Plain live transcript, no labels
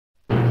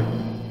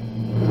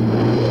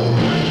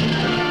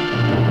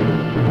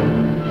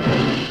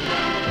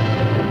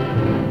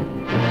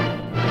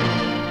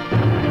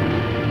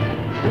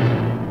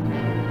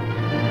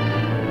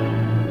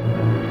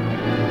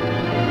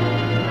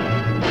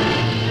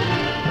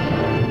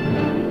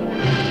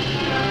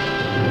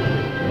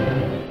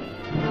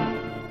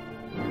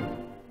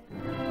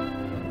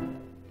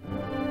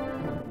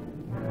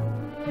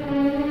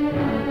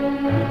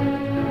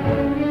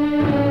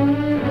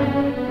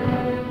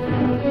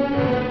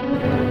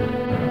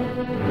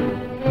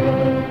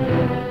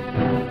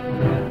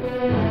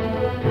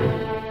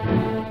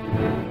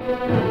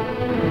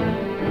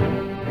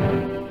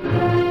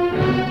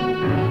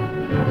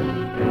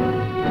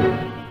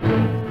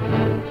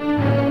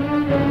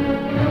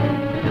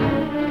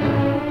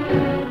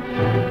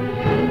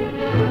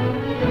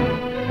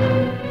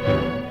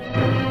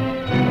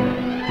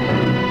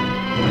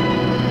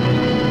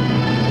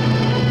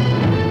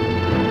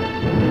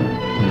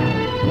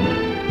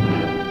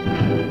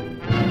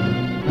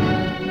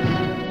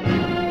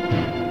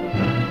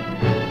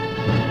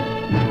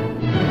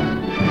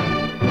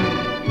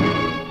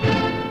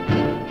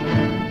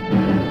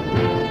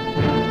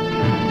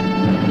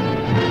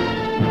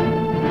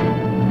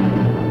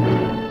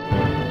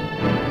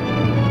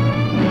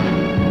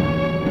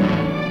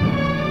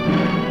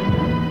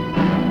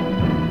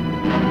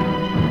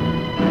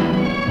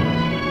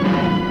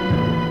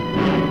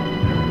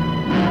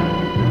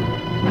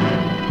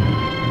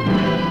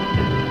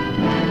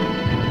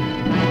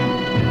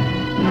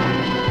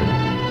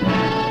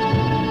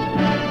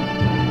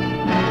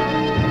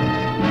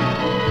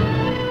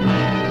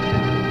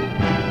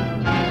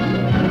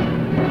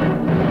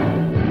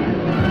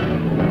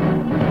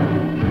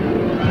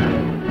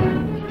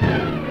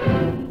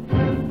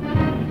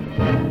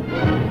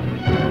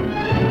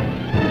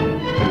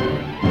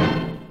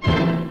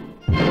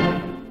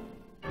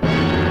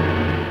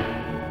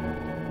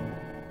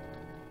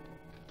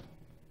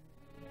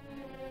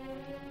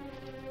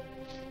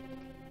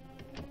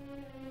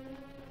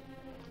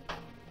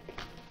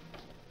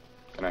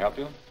help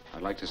you?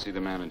 I'd like to see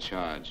the man in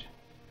charge.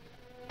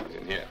 He's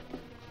in here.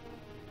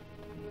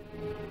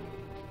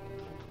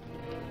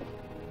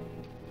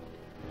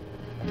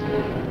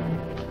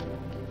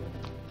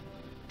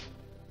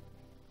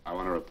 I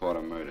want to report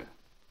a murder.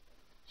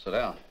 Sit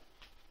down.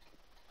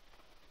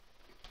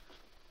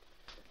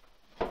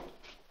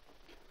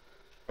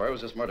 Where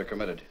was this murder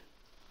committed?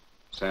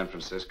 San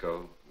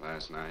Francisco,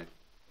 last night.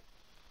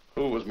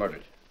 Who was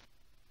murdered?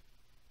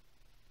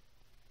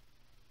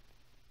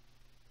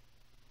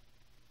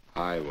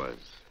 I was.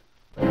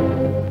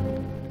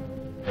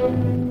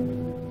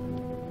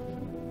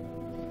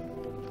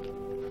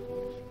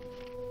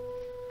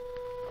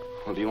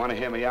 Well, do you want to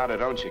hear me out or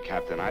don't you,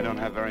 Captain? I don't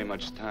have very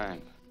much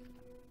time.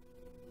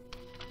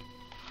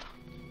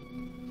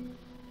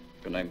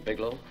 Your name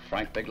Bigelow?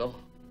 Frank Bigelow?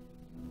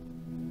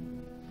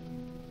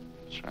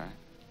 That's right.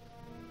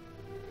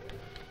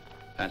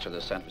 Answer the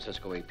San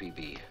Francisco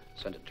APB.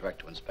 Send it direct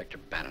to Inspector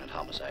Bannon at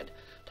Homicide.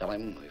 Tell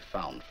him we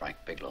found Frank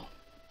Bigelow.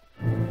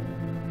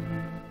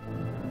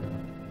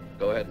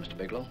 Go ahead, Mr.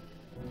 Bigelow.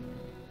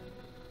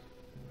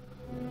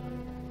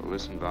 Well,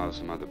 this involves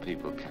some other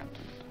people,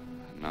 Captain.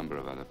 A number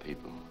of other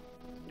people.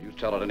 You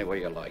tell it any way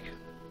you like.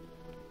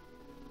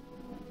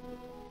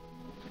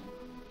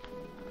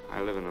 I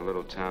live in a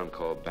little town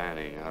called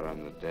Banning out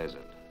on the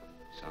desert.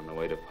 It's on the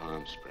way to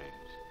Palm Springs.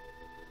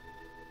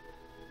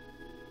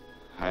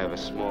 I have a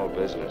small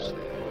business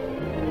there.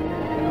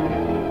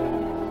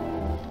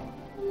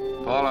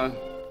 Paula?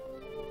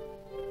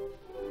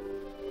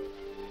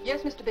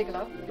 Yes, Mr.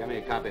 Bigelow? Get me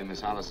a copy of Miss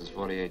Hollis's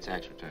 48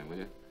 tax return, will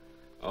you?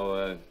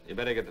 Oh, you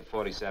better get the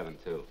 47,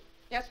 too.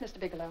 Yes, Mr.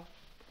 Bigelow.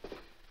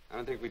 I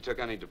don't think we took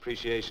any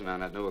depreciation on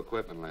that new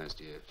equipment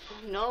last year.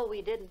 No,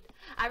 we didn't.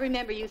 I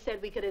remember you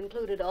said we could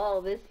include it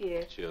all this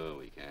year. Sure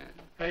we can.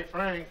 Hey,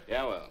 Frank.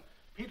 Yeah, well.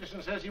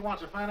 Peterson says he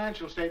wants a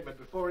financial statement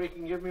before he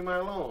can give me my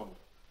loan.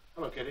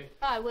 Hello, Kitty.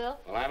 I will.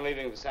 Well, I'm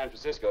leaving for San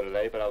Francisco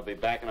today, but I'll be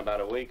back in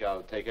about a week.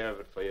 I'll take care of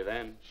it for you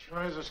then.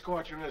 Sure is a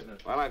scorcher, isn't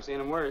it? Well, I've seen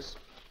him worse.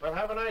 Well,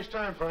 have a nice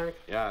time, Frank.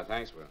 Yeah,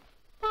 thanks, Will.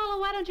 Paula,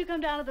 why don't you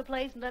come down to the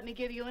place and let me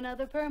give you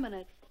another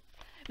permanent?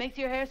 Makes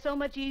your hair so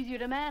much easier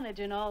to manage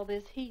in all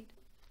this heat.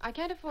 I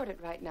can't afford it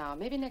right now.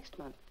 Maybe next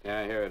month.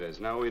 Yeah, here it is.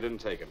 No, we didn't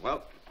take it.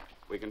 Well,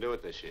 we can do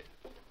it this year.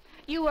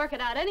 You work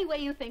it out any way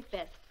you think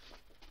best.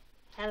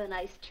 Have a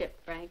nice trip,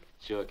 Frank.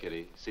 Sure,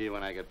 Kitty. See you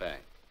when I get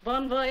back.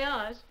 Bon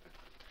voyage.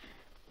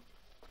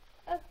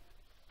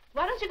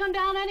 Why don't you come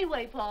down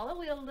anyway, Paula?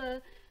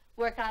 We'll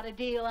work out a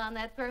deal on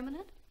that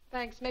permanent.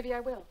 Thanks. Maybe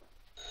I will.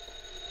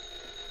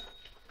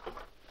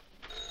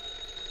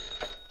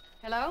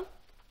 Hello?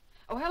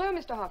 Oh, hello,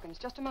 Mr. Hawkins.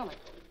 Just a moment.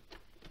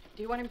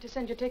 Do you want him to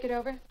send your ticket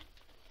over?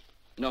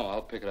 No,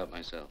 I'll pick it up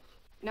myself.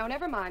 No,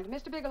 never mind.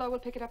 Mr. Bigelow will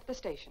pick it up at the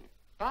station.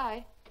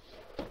 Bye.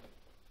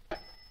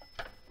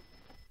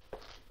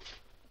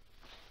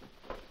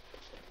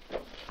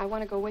 I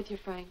want to go with you,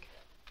 Frank.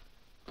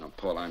 Oh,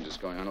 Paul, I'm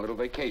just going on a little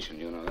vacation.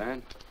 You know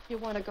that? You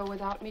want to go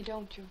without me,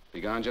 don't you?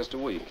 Be gone just a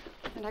week.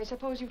 And I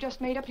suppose you've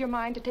just made up your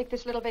mind to take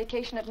this little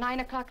vacation at 9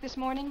 o'clock this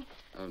morning?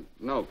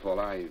 No, Paul.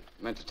 I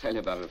meant to tell you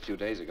about it a few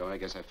days ago. I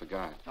guess I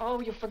forgot. Oh,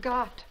 you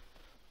forgot.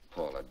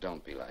 Paula,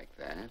 don't be like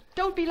that.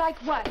 Don't be like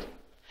what?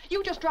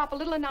 You just drop a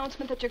little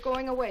announcement that you're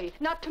going away.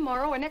 Not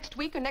tomorrow or next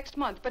week or next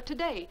month, but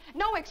today.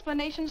 No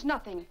explanations,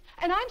 nothing.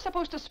 And I'm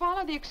supposed to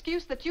swallow the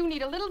excuse that you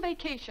need a little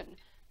vacation.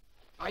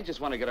 I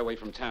just want to get away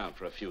from town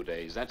for a few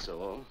days, that's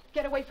all.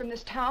 Get away from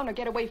this town or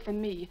get away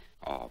from me.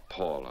 Oh,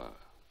 Paula,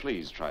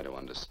 please try to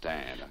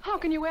understand. How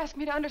can you ask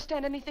me to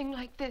understand anything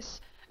like this?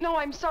 No,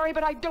 I'm sorry,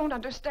 but I don't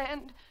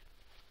understand.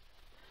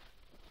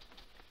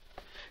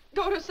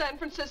 Go to San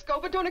Francisco,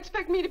 but don't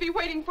expect me to be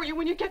waiting for you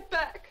when you get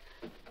back.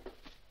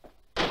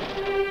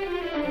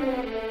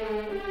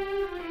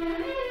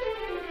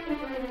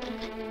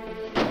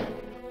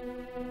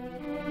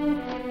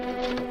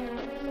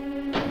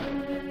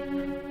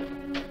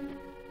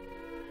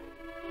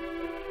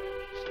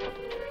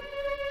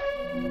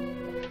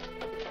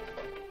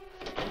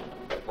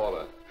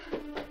 Paula,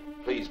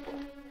 please, Paul.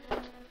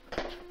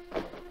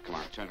 Come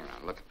on, turn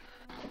around, look.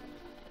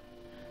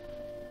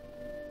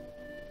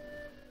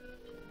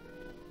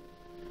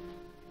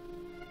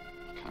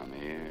 Come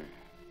here.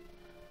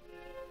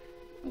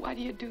 Why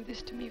do you do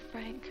this to me,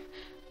 Frank?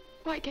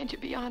 Why can't you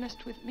be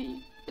honest with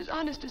me? As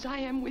honest as I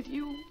am with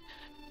you?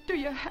 Do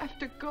you have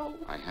to go?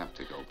 I have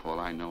to go, Paul.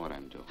 I know what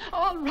I'm doing.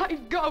 All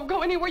right, go.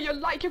 Go anywhere you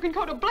like. You can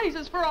go to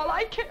blazes for all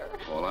I care.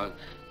 Paula.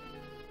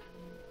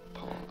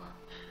 Paula.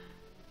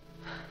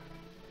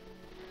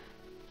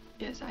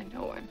 Yes, I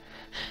know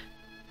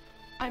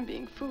I'm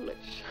being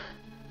foolish.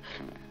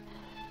 Come here.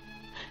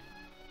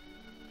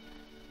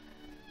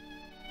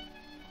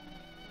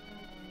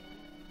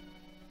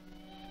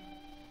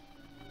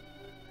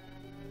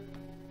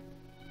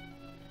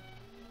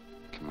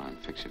 Come on,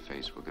 fix your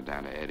face. We'll go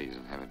down to Eddie's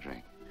and have a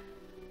drink.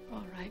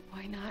 All right,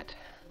 why not?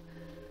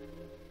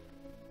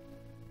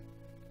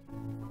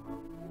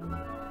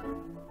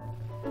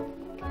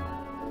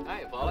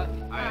 Hi, Paula.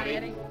 Hi,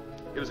 Eddie.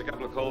 Give us a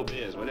couple of cold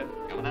beers, will you?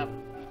 Coming up.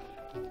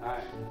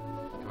 Hi.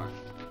 Come on.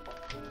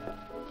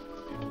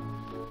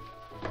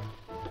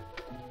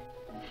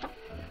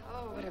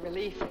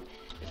 relief.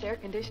 This air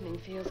conditioning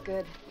feels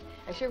good.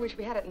 I sure wish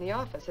we had it in the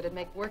office. It'd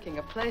make working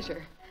a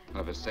pleasure.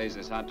 Well, if it stays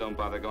this hot, don't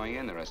bother going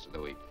in the rest of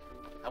the week.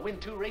 I win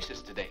 2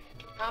 races today.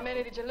 How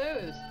many did you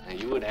lose?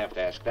 And you would have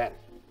to ask that.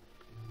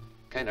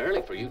 Kind of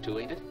early for you two,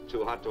 ain't it?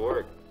 Too hot to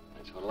work.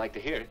 That's what I like to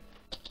hear.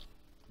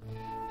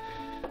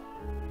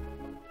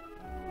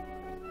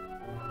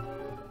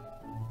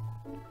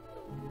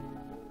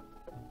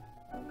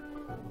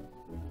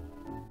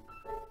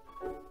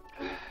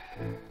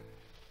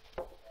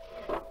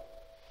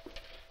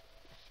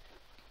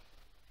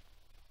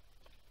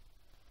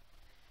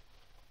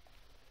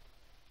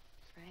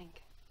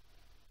 Frank,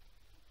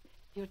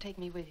 you'll take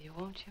me with you,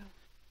 won't you?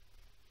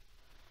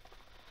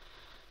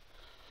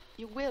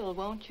 You will,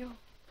 won't you?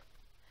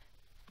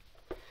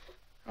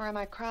 Or am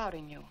I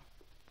crowding you?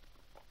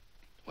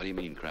 What do you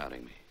mean,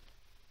 crowding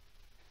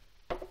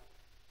me?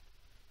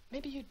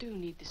 Maybe you do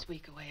need this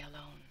week away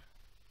alone.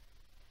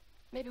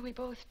 Maybe we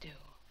both do.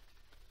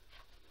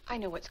 I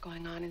know what's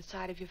going on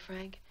inside of you,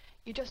 Frank.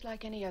 You're just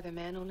like any other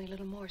man, only a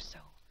little more so.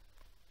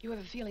 You have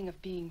a feeling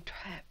of being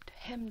trapped,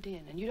 hemmed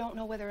in, and you don't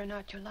know whether or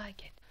not you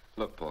like it.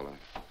 Look, Paula,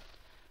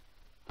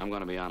 I'm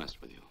going to be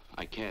honest with you.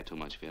 I care too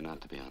much for you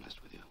not to be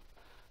honest with you.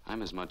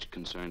 I'm as much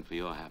concerned for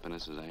your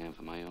happiness as I am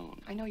for my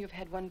own. I know you've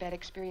had one bad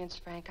experience,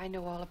 Frank. I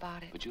know all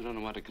about it. But you don't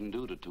know what it can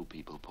do to 2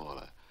 people,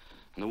 Paula.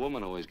 And the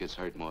woman always gets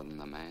hurt more than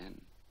the man.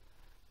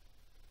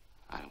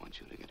 I don't want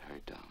you to get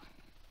hurt, darling.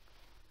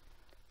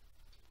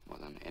 More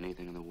than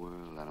anything in the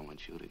world, I don't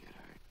want you to get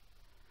hurt.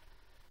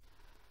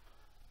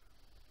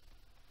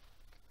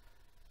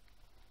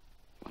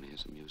 Want to hear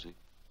some music?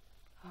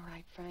 All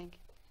right, Frank.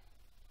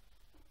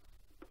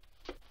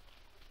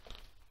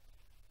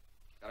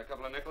 Got a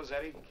couple of nickels,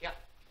 Eddie? Yeah.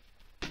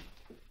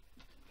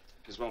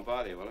 This won't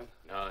bother you, will it?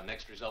 No,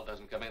 next result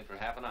doesn't come in for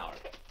half an hour.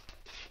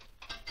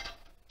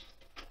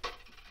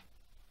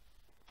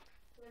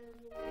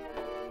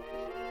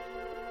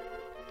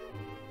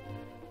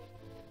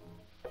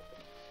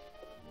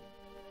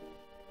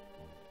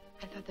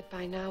 I thought that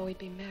by now we'd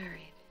be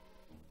married.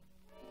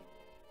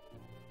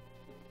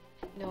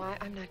 No,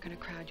 I'm not going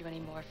to crowd you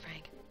anymore,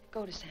 Frank.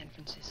 Go to San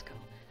Francisco.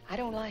 I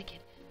don't like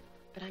it,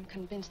 but I'm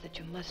convinced that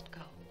you must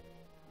go.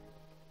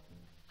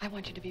 I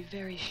want you to be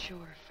very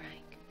sure,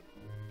 Frank.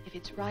 If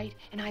it's right,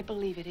 and I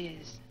believe it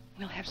is,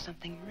 we'll have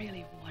something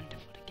really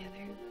wonderful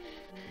together.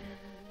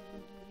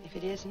 If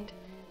it isn't,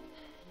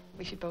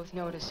 we should both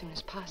know it as soon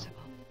as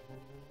possible.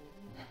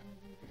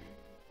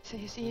 So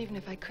you see, even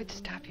if I could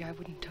stop you, I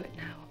wouldn't do it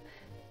now.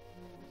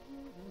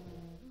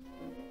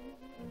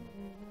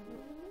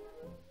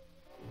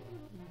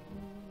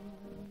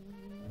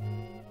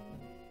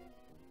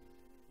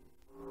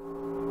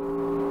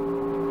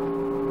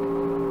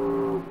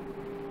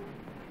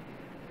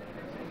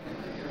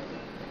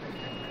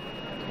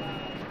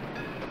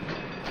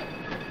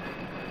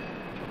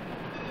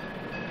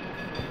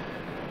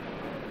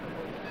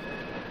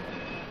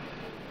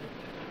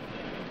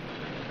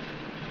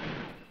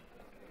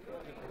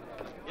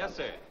 Yes,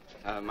 sir.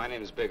 My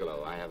name is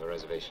Bigelow. I have a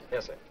reservation.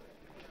 Yes, sir.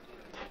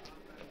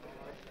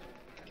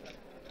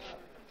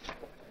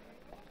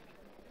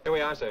 Here we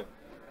are, sir.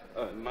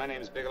 My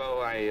name is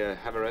Bigelow. I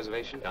have a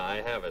reservation. I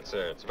have it,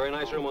 sir. It's a very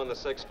nice room on the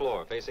 6th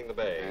floor, facing the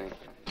bay.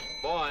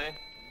 Boy,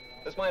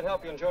 this might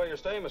help you enjoy your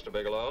stay, Mr.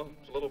 Bigelow.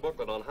 It's a little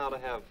booklet on how to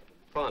have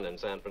fun in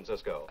San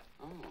Francisco.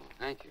 Oh,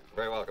 thank you.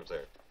 Very welcome,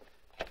 sir.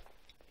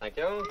 Thank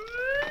you.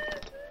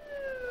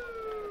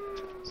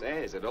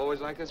 Say, is it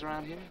always like this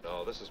around here?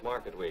 No, this is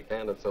market week,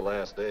 and it's the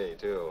last day,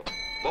 too.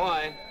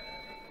 Boy,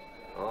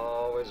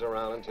 always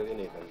around until you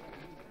need him.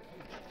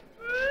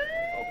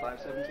 Oh,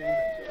 517?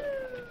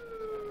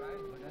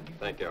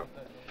 Thank you.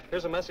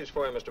 Here's a message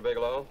for you, Mr.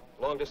 Bigelow.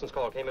 Long-distance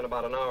call came in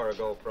about an hour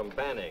ago from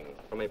Banning,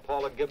 from a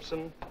Paula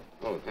Gibson.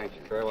 Oh, thank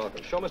you. Very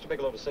welcome. Show Mr.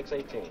 Bigelow to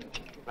 618.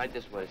 Right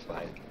this way,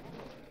 Spike.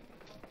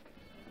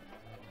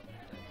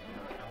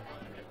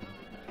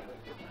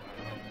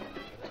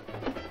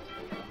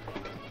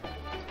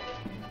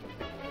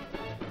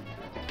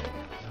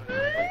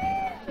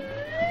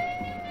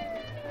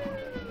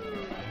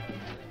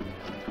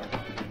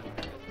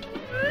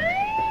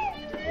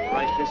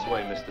 Right this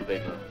way, Mr.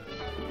 Bigelow.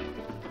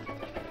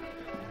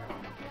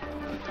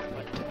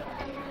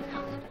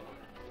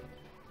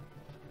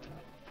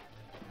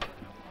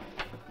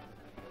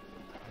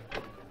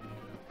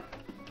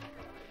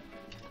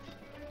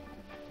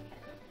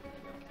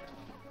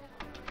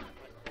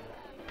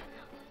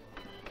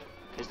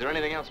 Is there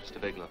anything else, Mr.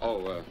 Bigelow?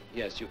 Oh,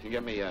 yes, you can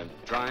get me a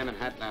dry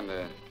Manhattan and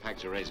a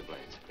package of razor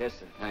blades. Yes,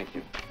 sir. Thank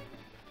you.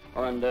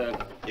 Oh, and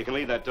you can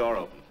leave that door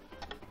open.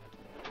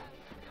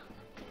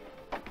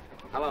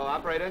 Hello,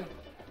 operator.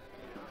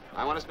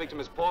 I want to speak to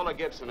Miss Paula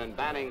Gibson in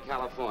Banning,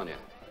 California.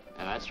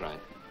 Yeah, that's right.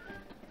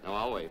 No,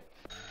 I'll wait.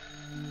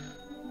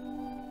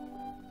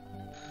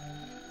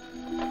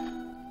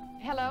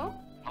 Hello?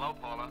 Hello,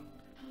 Paula.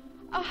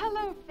 Oh,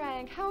 hello,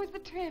 Frank. How was the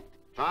trip?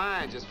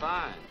 Fine, just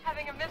fine.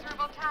 Having a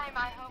miserable time,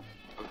 I hope.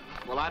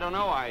 Well, I don't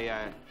know.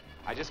 I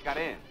just got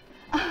in.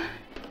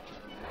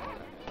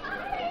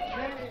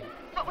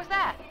 What was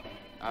that?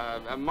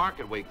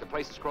 Market week. The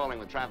place is crawling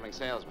with traveling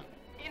salesmen.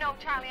 You know,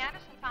 Charlie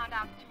Anderson found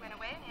out that you went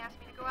away, and he asked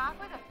me to go out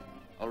with him.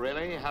 Oh,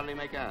 really? How did he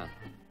make out?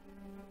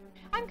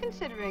 I'm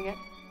considering it.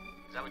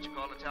 Is that what you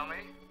called to tell me?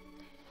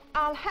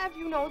 I'll have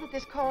you know that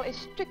this call is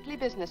strictly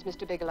business,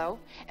 Mr. Bigelow.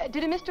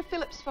 Did a Mr.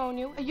 Phillips phone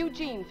you? A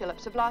Eugene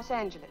Phillips of Los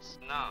Angeles.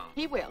 No.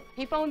 He will.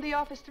 He phoned the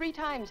office 3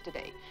 times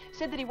today.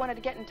 Said that he wanted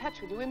to get in touch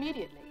with you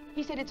immediately.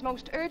 He said it's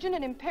most urgent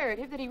and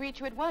imperative that he reach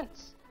you at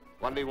once.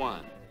 What did he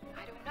want?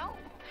 I don't know.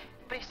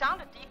 But he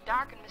sounded deep,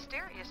 dark, and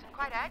mysterious, and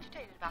quite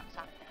agitated about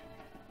something.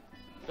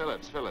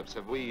 Phillips.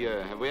 Have we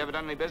ever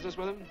done any business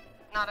with him?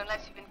 Not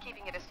unless you've been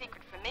keeping it a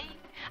secret from me.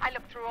 I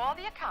looked through all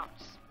the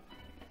accounts.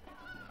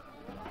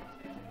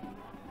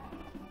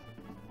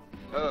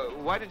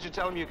 Why did you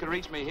tell him you could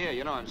reach me here?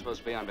 You know I'm supposed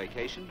to be on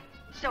vacation.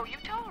 So you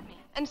told me.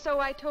 And so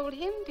I told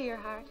him, dear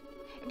heart.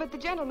 But the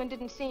gentleman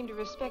didn't seem to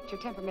respect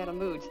your temperamental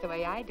moods the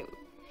way I do.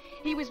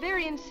 He was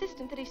very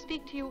insistent that he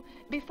speak to you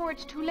before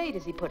it's too late,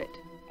 as he put it.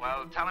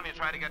 Well, tell him you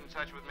tried to get in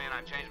touch with me and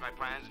I've changed my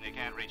plans and you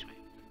can't reach me.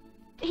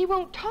 He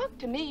won't talk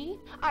to me.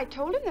 I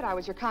told him that I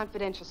was your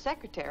confidential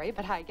secretary,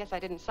 but I guess I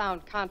didn't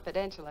sound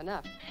confidential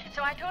enough.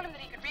 So I told him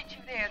that he could reach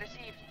you there this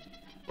evening.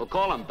 Well,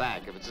 call him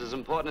back. If it's as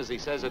important as he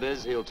says it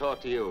is, he'll talk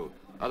to you.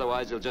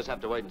 Otherwise, he'll just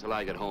have to wait until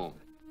I get home.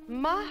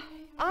 My,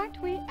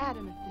 aren't we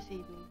adamant this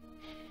evening?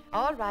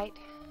 All right,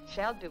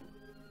 shall do.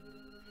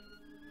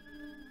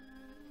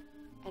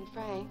 And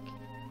Frank.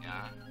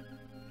 Yeah?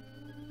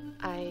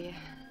 I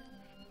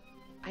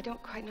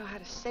don't quite know how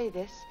to say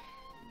this.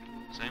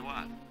 Say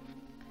what?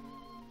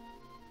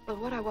 Well,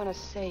 what I want to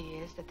say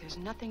is that there's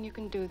nothing you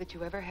can do that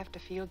you ever have to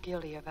feel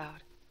guilty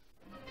about.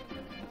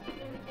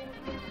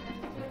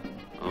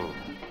 Oh.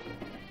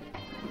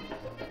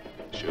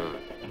 Sure.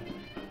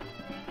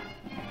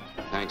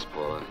 Thanks,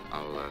 Paula.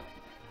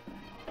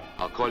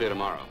 I'll call you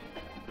tomorrow.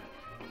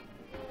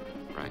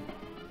 Right.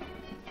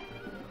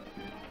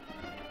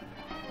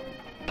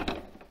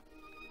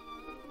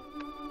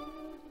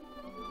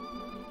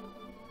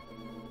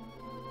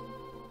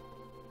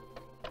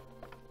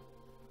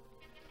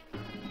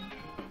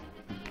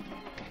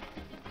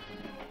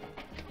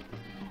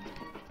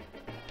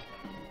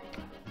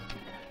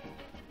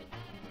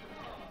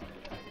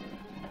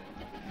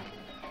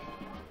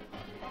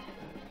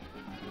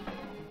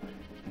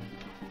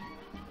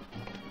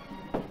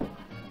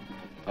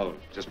 Oh,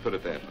 just put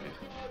it there,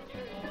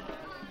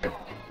 please.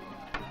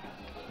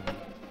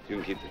 You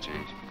can keep the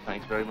change.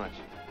 Thanks very much.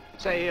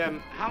 Say,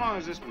 how long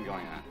has this been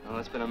going on? Oh,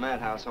 it's been a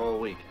madhouse all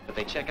week, but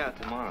they check out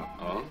tomorrow.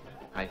 Oh?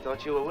 I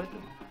thought you were with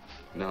them.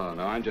 No,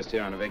 I'm just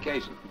here on a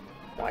vacation.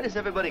 Why does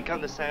everybody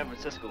come to San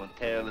Francisco and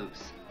tear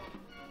loose?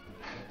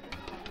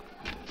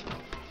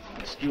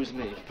 Excuse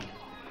me.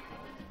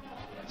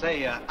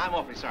 Say, I'm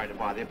awfully sorry to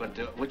bother you,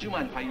 but would you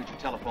mind if I use your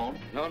telephone?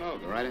 No,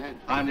 go right ahead.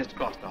 I'm just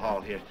across the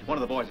hall here. One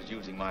of the boys is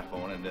using my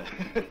phone,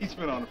 and he's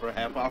been on it for a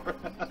half hour.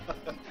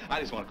 I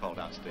just want to call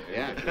downstairs.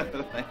 Yeah,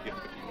 sure. Thank you.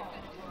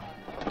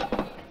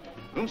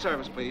 Room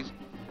service, please.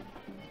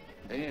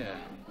 Hey,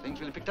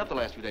 things really picked up the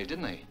last few days,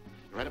 didn't they?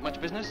 You right at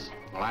much business?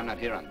 Well, I'm not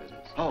here on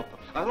business. Oh,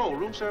 hello,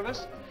 room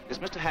service? It's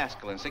Mr.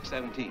 Haskell in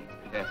 617.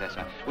 Yes, that's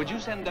right. Would you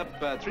send up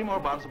 3 more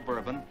bottles of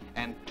bourbon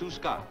and 2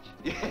 scotch?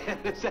 Yes,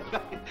 that's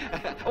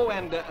right. Oh,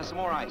 and some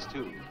more ice,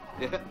 too.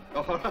 Yeah.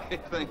 All right,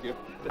 thank you.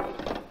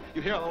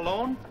 You here all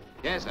alone?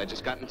 Yes, I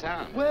just got in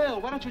town. Well,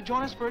 why don't you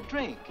join us for a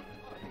drink?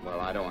 Well,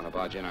 I don't want to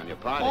barge in on your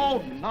party.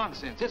 Oh,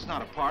 nonsense. It's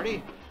not a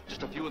party.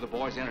 Just a few of the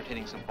boys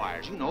entertaining some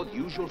buyers. You know, the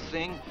usual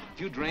thing. A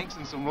few drinks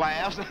and some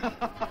laughs.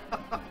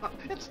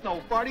 It's no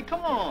party.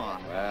 Come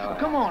on. Well,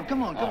 come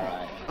on.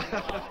 Right.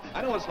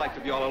 I know what it's like to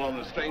be all alone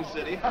in a strange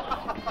city.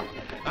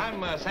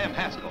 I'm Sam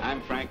Haskell.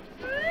 I'm Frank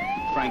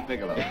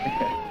Bigelow.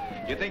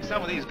 You think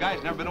some of these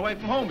guys never been away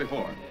from home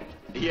before?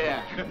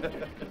 Yeah.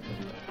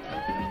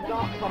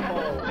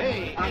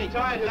 Hey,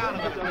 quiet down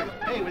a minute.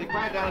 Hey, will you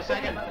quiet down a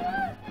second?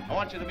 I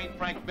want you to meet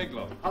Frank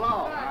Bigelow.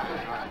 Hello.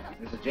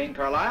 This is Jane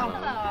Carlisle.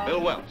 Hello.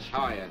 Bill Welch.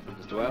 How are you,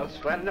 Mr. Wells?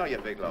 Glad to know you,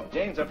 Bigelow.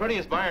 Jane's the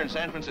prettiest buyer in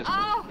San Francisco.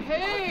 Oh,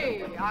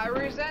 hey, I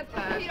resent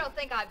that. You don't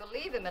think I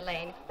believe him,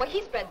 Elaine. Well,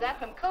 he spreads that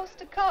from coast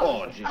to coast.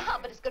 Oh, gee.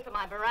 But it's good for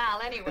my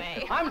morale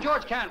anyway. I'm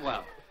George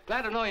Cantwell.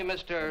 Glad to know you,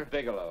 Mr.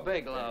 Bigelow.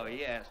 Bigelow,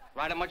 yes.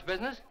 Right on much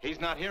business? He's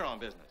not here on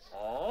business.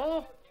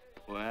 Oh?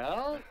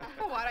 Well,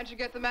 Well, why don't you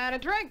get the man a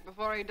drink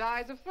before he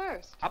dies of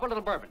thirst? how about a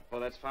little bourbon?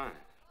 Well, that's fine.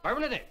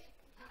 Bourbon it is.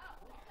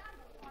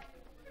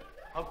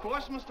 Of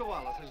course, Mr.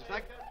 Wallace.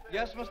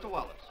 Yes, Mr.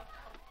 Wallace.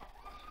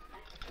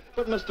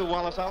 But, Mr.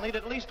 Wallace, I'll need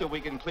at least a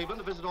week in Cleveland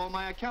to visit all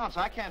my accounts.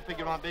 I can't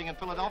figure on being in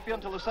Philadelphia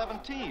until the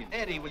 17th.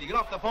 Eddie, will you get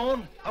off the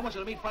phone? I want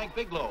you to meet Frank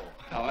Bigelow.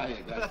 How are you,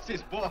 That's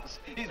his boss.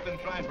 He's been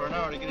trying for an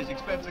hour to get his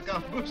expense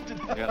account boosted.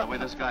 Yeah, the way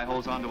this guy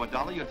holds on to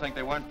 $1, you'd think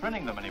they weren't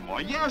printing them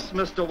anymore. Yes,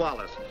 Mr.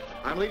 Wallace.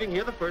 I'm leaving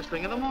here the first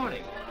thing in the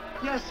morning.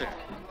 Yes, sir.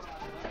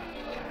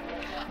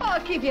 Oh,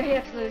 keep your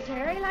hips loose,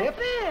 Harry, like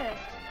this.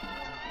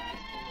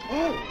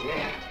 Oh,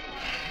 yeah.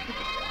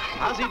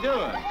 How's he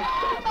doing?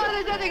 Oh,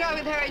 there's nothing wrong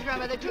with Harry's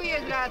rumba. The 2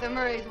 years at Arthur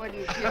Murray's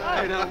wouldn't cure.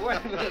 Hey, now, wait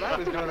a minute. I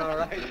was doing all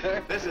right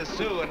there. This is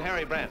Sue and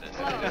Harry Brandis.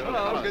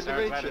 Hello, good to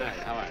meet you.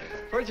 How are you?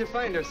 Where'd you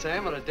find her,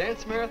 Sam? On a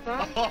dance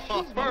marathon?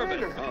 Oh,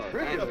 Bourbon.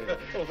 Really?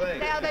 Oh, thanks.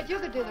 Say, I'll bet you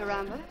could do the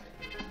rumba.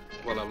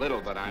 Well, a little,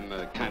 but I'm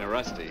kind of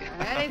rusty.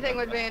 Anything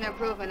would be an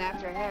improvement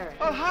after Harry.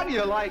 Oh, how do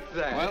you like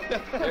that? Well,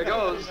 here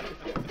goes.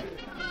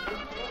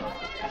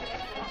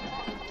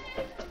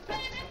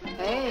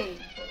 Hey,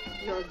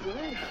 you're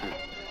good.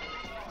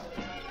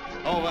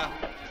 Oh,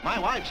 my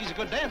wife, she's a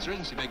good dancer,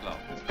 isn't she, Bigelow?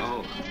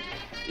 Oh,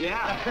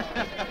 yeah.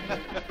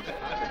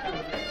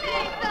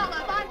 Hey,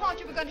 fellas, I thought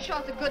you were going to show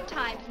us a good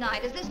time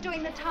tonight. Is this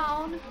doing the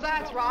town?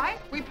 That's right.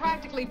 We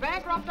practically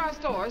bankrupt our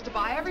stores to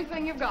buy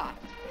everything you've got.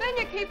 Then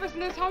you keep us in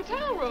this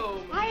hotel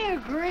room. I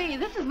agree.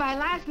 This is my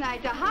last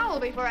night to howl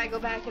before I go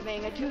back to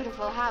being a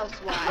dutiful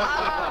housewife.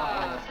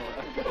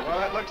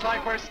 Well, it looks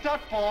like we're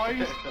stuck,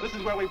 boys. This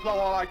is where we blow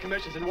all our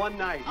commissions in one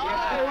night. Who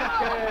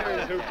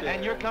cares? Who cares?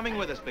 And you're coming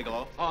with us,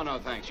 Bigelow. Oh, no,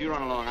 thanks. You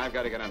run along. I've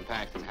got to get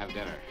unpacked and have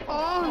dinner.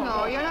 Oh,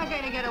 no, you're not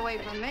going to get away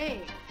from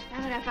me.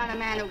 Now that I found a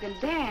man who can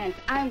dance,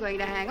 I'm going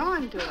to hang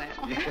on to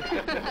him.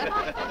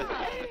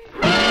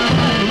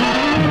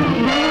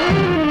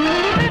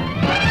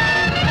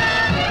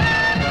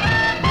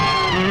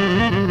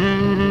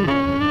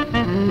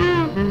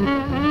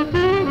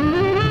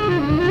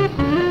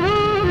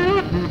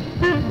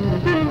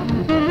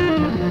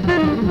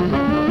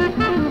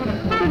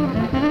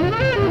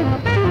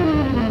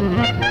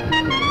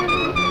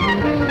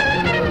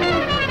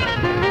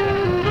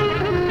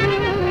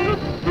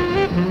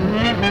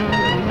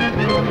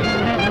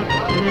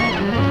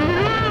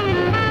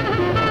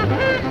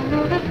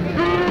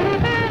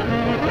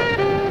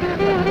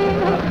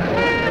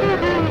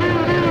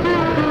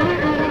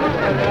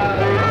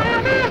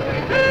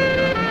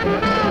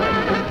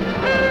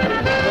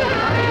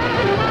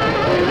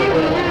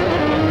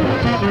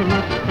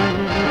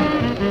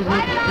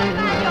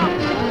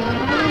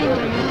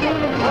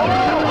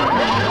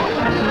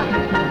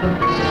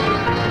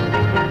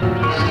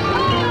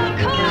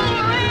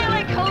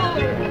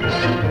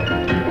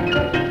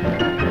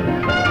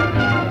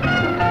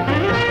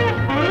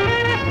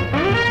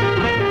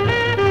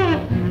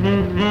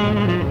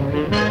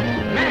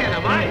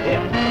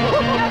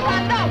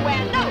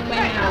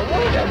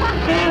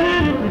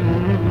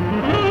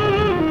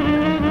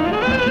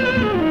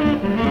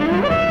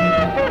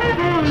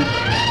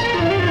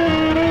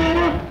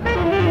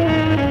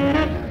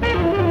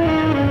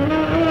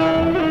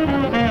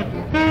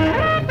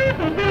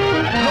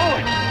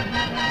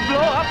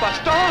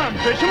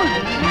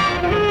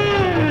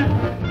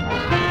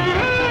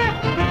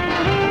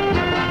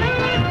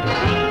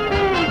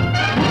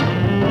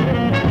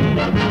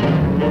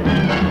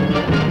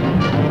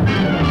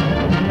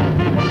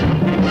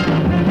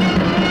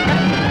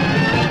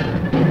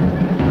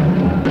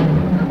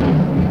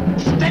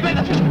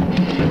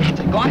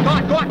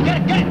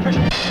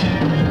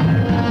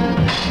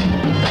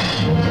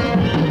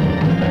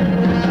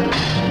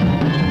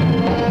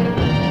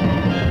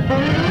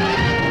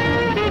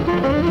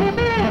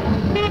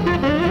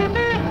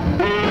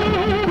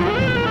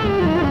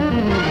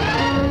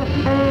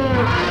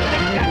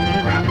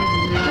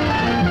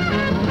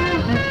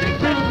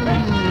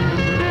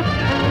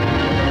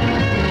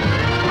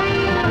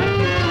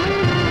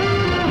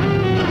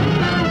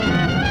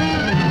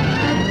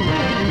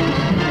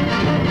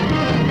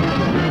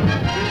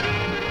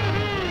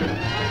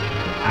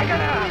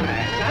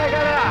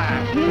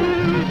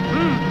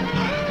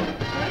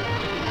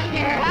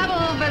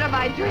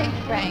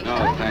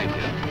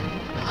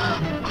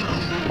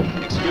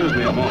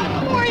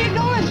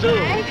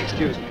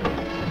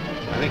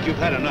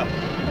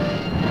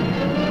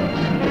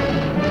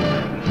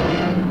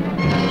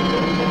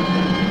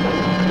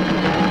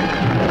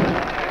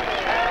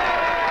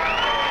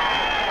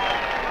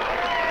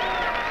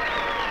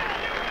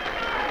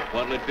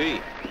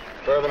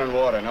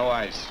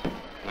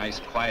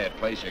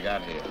 You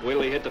got here. Wait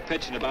till they hit the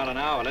pitch in about an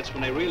hour. That's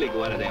when they really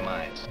go out of their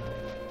minds.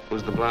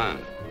 Who's the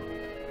blonde?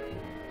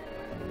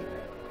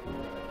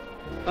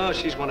 Oh,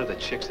 she's one of the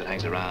chicks that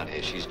hangs around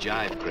here. She's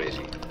jive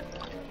crazy.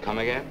 Come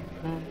again?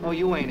 Oh,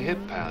 you ain't hip,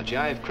 pal.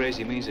 Jive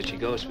crazy means that she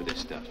goes for this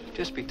stuff.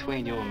 Just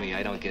between you and me,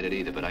 I don't get it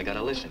either, but I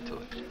gotta listen to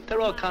it.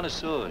 They're all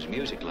connoisseurs,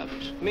 music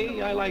lovers.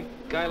 Me, I like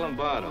Guy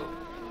Lombardo.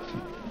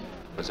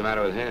 What's the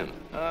matter with him?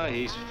 Oh,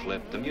 he's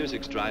flipped. The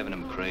music's driving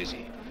him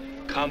crazy.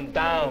 Come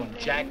down,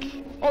 Jack.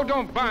 Oh,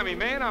 don't buy me,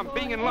 man. I'm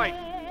being light.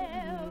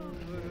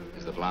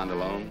 Is the blonde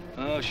alone?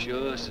 Oh,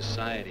 sure,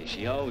 society.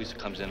 She always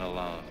comes in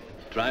alone.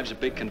 Drives a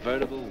big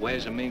convertible,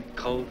 wears a mink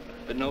coat,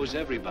 but knows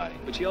everybody.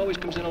 But she always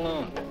comes in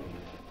alone.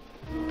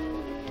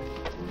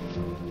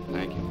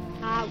 Thank you.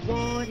 I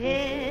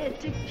wanted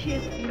to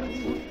kiss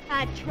you.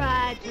 I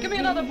tried to. Give me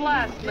another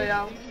blast,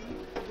 Leo.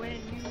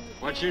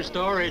 What's your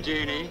story,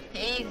 Jeannie?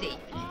 Easy.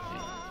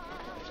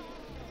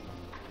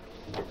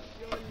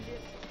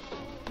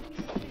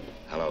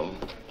 Hello?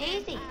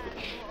 Easy.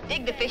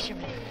 Dig the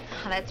fisherman.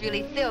 Oh, that's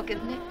really silk,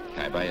 isn't it?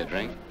 Can I buy you a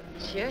drink?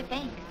 Sure,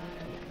 thanks.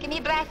 Give me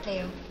a blast,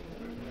 Leo.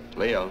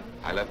 Leo,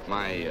 I left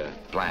my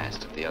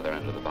blast at the other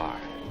end of the bar.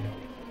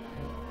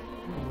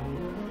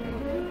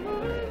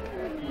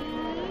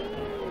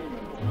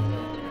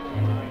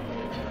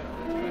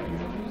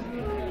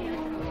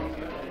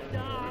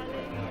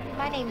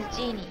 My name's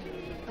Jeannie.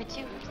 What's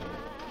yours?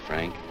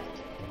 Frank?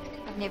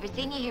 I've never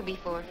seen you here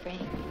before,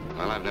 Frank.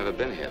 Well, I've never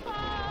been here.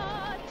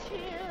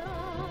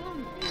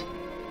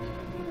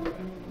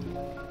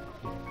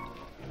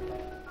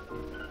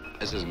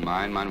 This isn't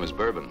mine. Mine was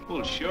bourbon.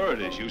 Well, sure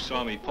it is. You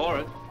saw me pour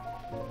it.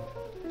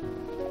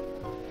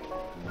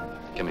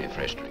 Give me a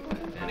fresh drink.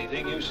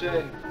 Anything you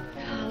say.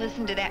 Oh,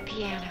 listen to that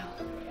piano.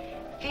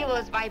 Feel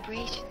those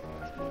vibrations.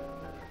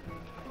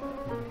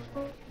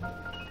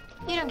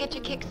 You don't get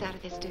your kicks out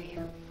of this, do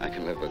you? I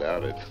can live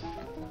without it.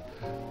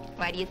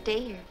 Why do you stay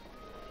here?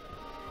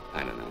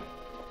 I don't know.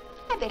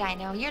 I bet I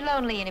know. You're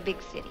lonely in a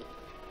big city.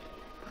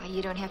 Why,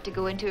 you don't have to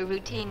go into a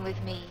routine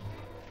with me.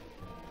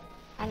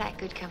 I like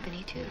good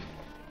company, too.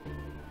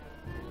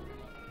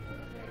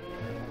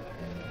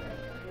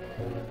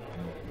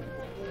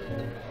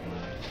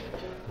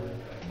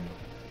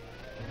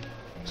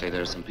 Say,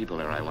 there are some people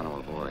there I want to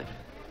avoid.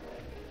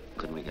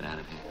 Couldn't we get out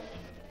of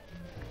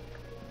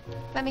here?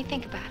 Let me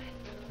think about it.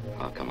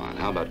 Oh, come on.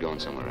 How about going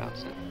somewhere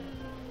else, then?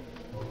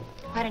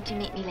 Why don't you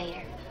meet me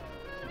later?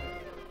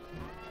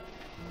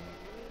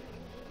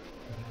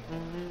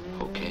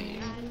 Okay.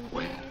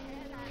 Where?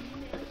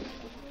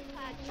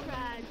 I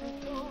tried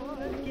to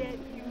forget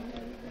you,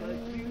 but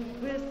you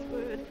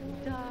whispered,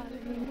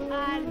 darling,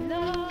 I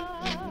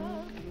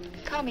love.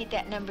 Call me at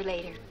that number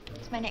later.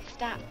 It's my next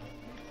stop.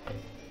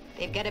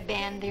 They've got a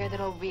band there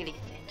that'll really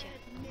send you.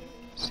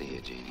 See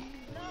you, Jeannie.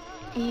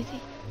 Easy.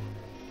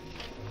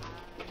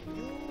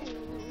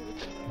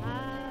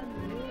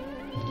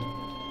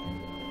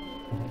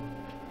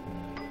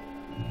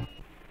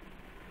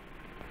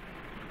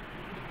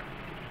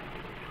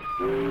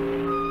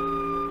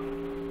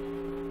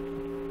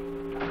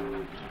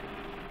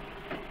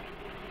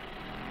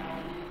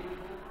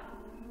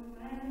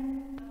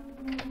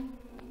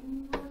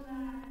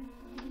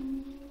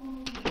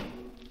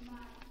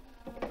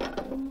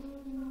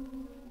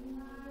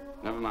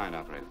 Never mind,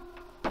 operator.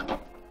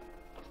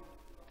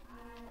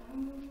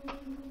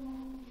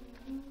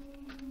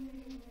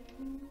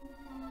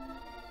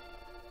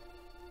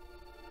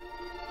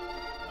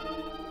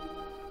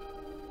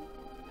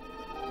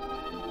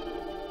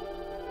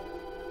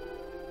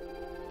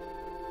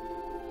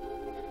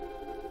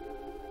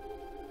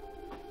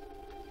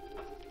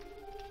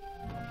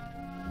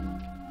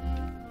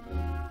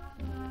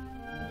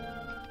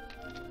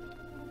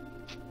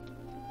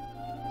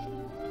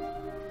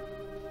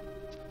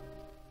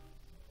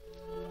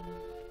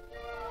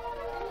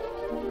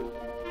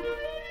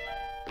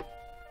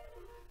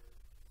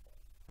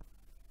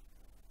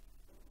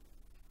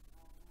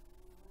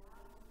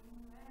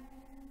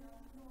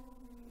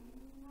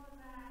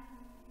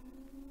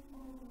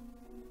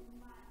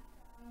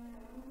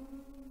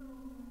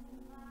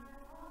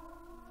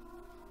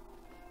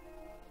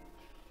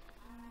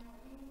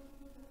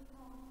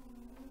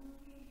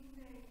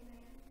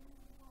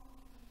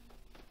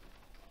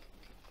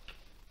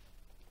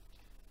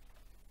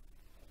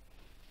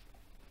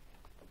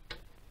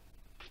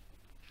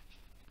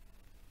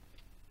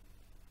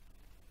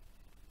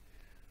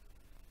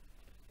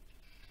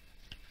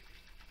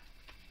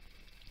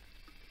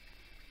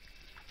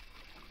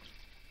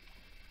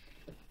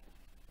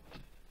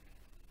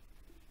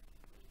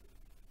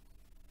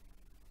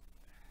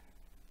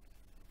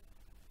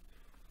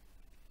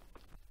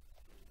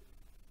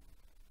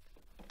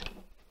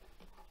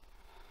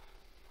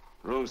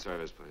 Room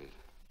service, please.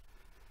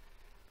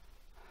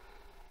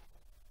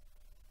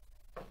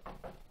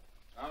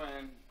 Come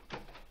in.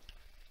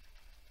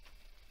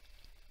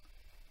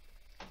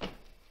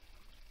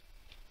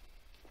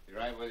 Be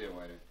right with you,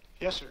 waiter.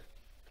 Yes, sir.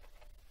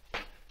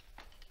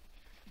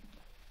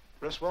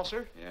 Rest well,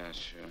 sir? Yeah,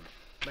 sure.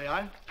 May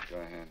I? Go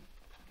ahead.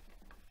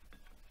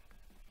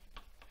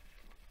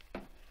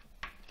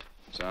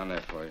 It's on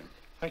there for you.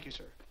 Thank you,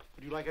 sir.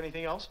 Would you like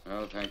anything else?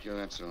 No, thank you.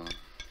 That's all.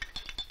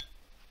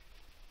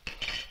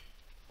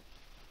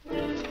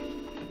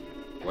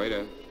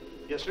 Waiter.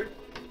 Yes, sir.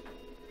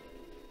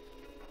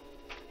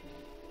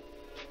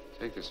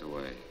 Take this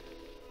away.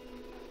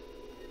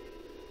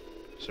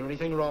 Is there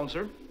anything wrong,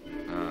 sir?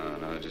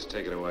 No, just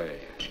take it away.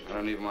 I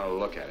don't even want to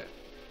look at it.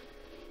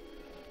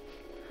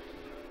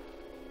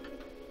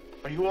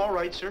 Are you all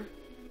right, sir?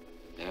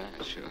 Yeah,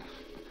 sure.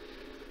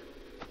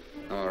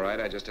 All right,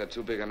 I just had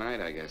too big a night,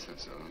 I guess,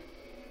 that's all.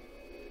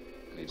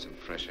 I need some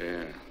fresh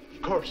air.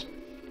 Of course.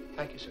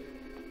 Thank you, sir.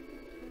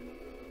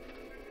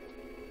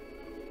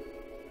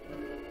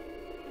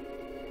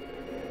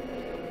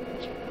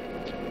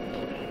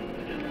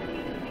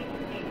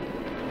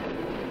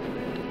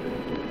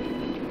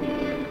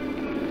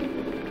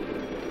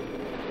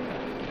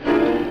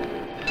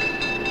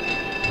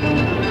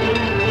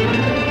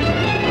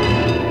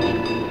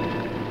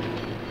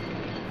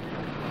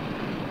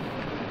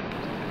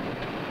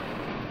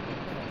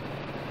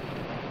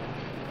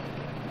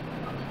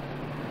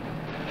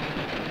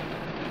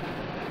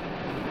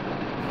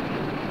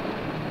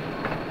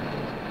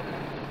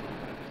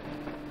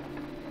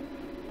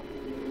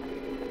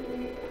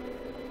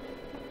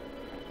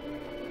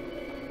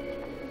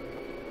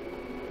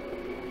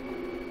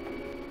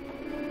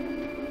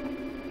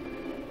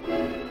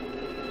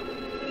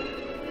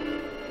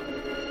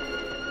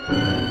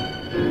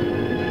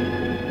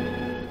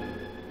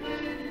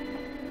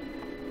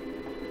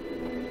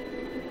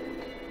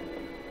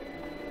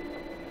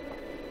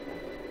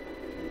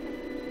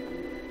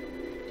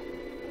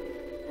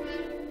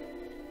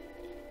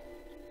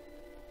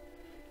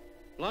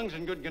 Lungs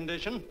in good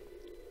condition.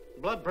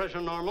 Blood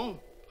pressure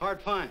normal.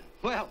 Heart fine.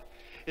 Well,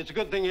 it's a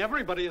good thing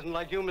everybody isn't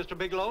like you, Mr.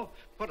 Bigelow.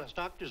 Put us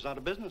doctors out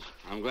of business.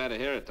 I'm glad to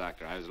hear it,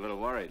 Doctor. I was a little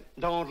worried.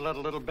 Don't let a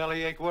little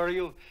bellyache worry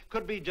you.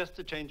 Could be just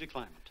a change of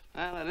climate.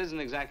 Well, it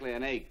isn't exactly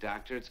an ache,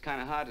 Doctor. It's kind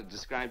of hard to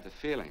describe the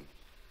feeling.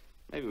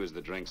 Maybe it was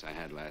the drinks I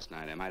had last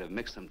night. I might have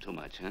mixed them too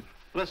much, huh?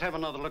 Let's have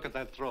another look at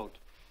that throat.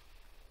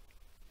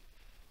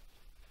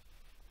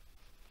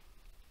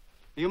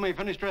 You may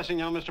finish dressing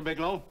now, Mr.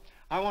 Bigelow.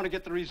 I want to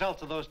get the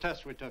results of those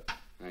tests we took.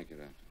 Thank you,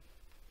 Doctor.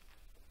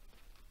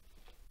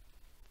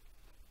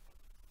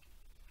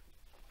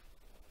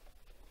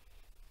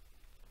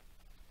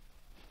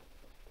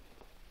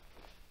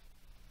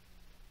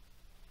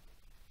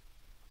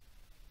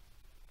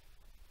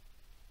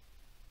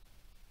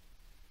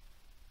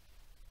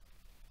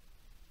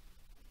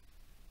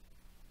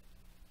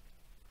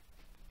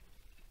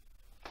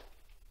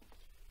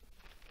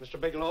 Mr.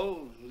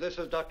 Bigelow, this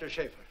is Dr.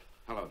 Schaefer.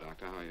 Hello,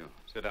 Doctor. How are you?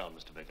 Sit down,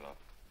 Mr. Bigelow.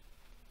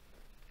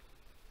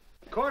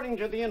 According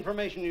to the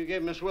information you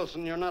gave Miss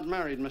Wilson, you're not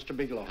married, Mr.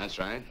 Bigelow. That's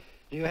right.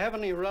 Do you have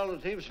any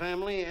relatives,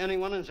 family,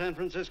 anyone in San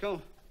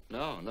Francisco?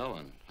 No, no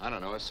one. I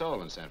don't know a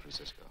soul in San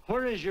Francisco.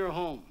 Where is your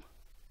home?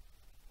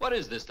 What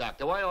is this,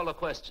 Doctor? Why all the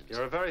questions?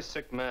 You're a very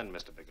sick man,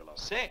 Mr. Bigelow.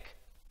 Sick?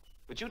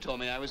 But you told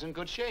me I was in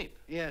good shape.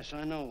 Yes,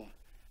 I know.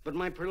 But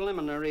my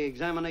preliminary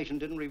examination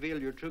didn't reveal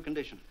your true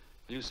condition.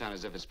 You sound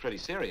as if it's pretty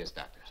serious,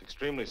 Doctor. It's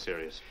extremely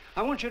serious.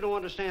 I want you to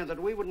understand that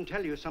we wouldn't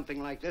tell you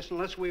something like this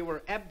unless we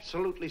were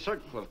absolutely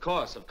certain. Well, of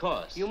course, of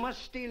course. You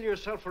must steel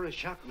yourself for a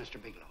shock,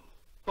 Mr. Bigelow.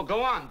 Well,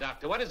 go on,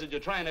 Doctor. What is it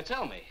you're trying to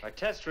tell me? Our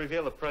tests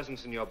reveal the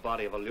presence in your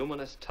body of a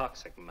luminous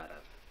toxic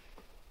matter.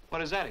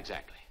 What is that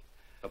exactly?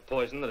 A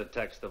poison that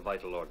attacks the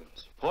vital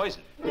organs.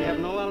 Poison? We have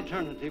no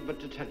alternative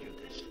but to tell you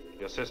this.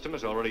 Your system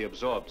has already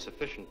absorbed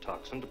sufficient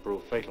toxin to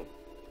prove fatal.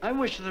 I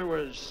wish there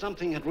was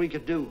something that we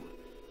could do.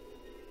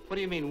 What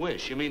do you mean,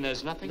 wish? You mean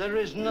there's nothing? There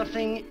is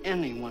nothing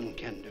anyone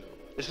can do.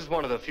 This is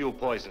one of the few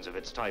poisons of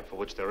its type for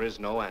which there is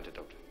no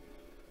antidote.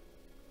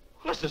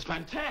 Well, this is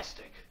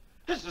fantastic.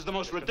 This is the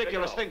most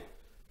ridiculous thing.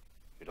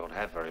 You don't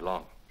have very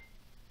long.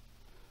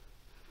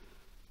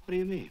 What do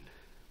you mean?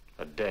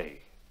 A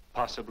day,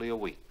 possibly a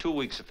week. 2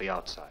 weeks at the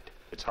outside.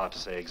 It's hard to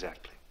say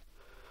exactly.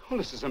 Well,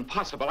 this is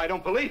impossible. I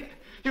don't believe it.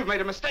 You've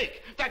made a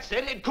mistake. That's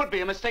it. It could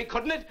be a mistake,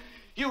 couldn't it?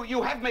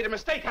 You have made a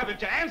mistake,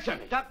 haven't you? Answer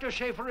me. Dr.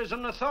 Schaefer is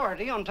an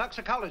authority on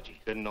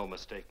toxicology. Been no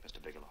mistake, Mr.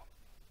 Bigelow.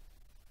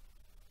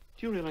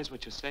 Do you realize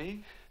what you're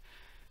saying?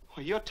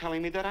 Well, you're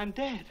telling me that I'm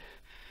dead.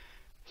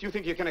 Do you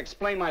think you can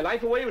explain my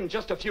life away in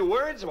just a few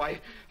words?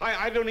 Why,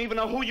 I don't even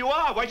know who you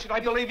are. Why should I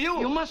believe you?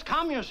 You must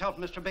calm yourself,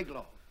 Mr.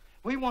 Bigelow.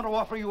 We want to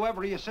offer you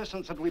every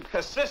assistance that we...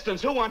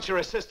 Assistance? Who wants your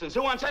assistance?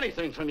 Who wants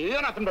anything from you?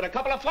 You're nothing but a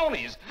couple of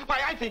phonies. Why,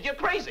 I think you're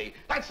crazy.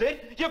 That's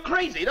it. You're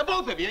crazy. The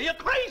both of you. You're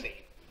crazy.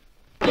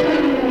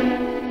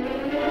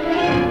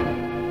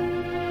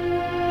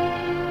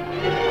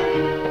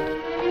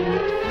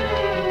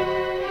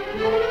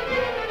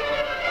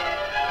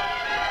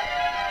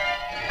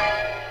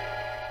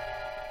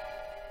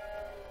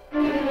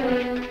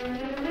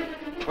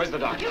 Where's the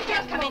doctor? You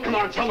just come in. Come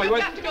on, tell me where...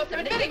 You have to go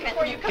through the thing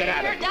before you come Get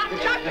out in of here.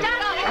 here. Doctor!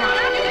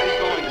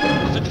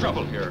 What's the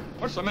trouble here?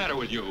 What's the matter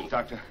with you?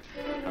 Doctor,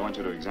 I want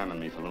you to examine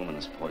me for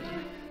luminous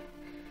poison.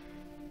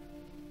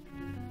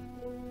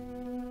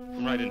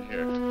 Come right in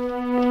here.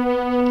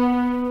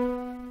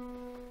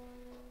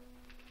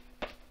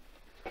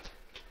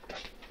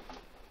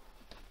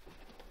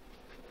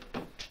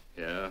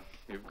 Yeah,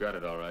 you've got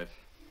it all right.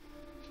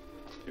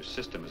 Your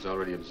system has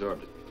already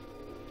absorbed it.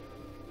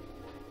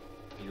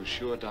 Are you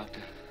sure, Doctor?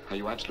 Are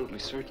you absolutely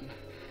certain?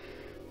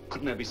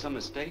 Couldn't there be some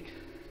mistake?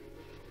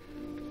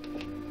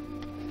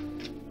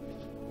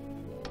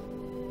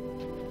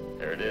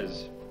 There it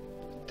is.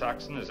 The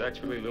toxin is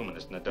actually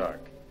luminous in the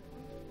dark.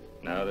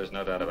 Now, there's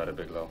no doubt about it,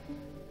 Bigelow.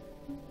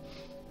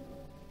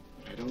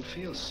 I don't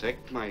feel sick.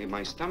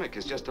 My stomach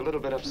is just a little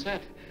bit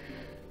upset.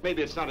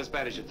 Maybe it's not as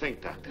bad as you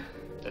think, Doctor.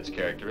 That's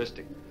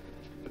characteristic.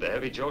 With the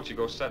heavy jolts, you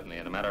go suddenly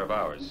in a matter of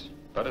hours.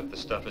 But if the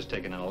stuff is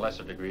taken in a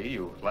lesser degree,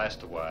 you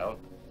last a while,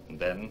 and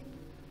then...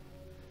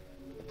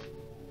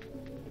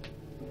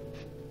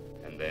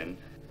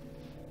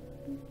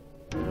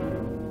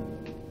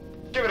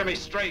 Give it to me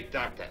straight,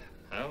 Doctor.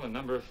 Well, a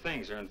number of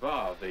things are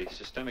involved. The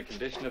systemic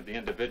condition of the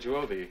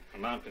individual, the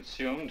amount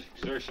consumed,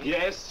 exertion.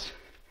 Yes?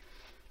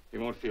 You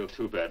won't feel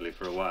too badly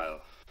for a while.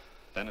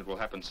 Then it will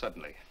happen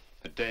suddenly.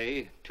 A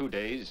day, 2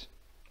 days,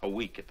 a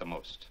week at the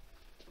most.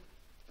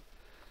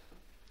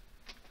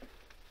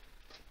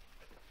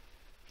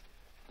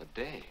 A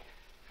day.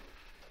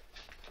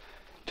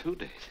 2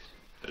 days.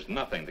 There's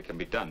nothing that can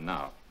be done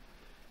now.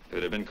 If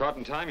it had been caught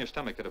in time, your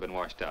stomach could have been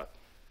washed out.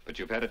 But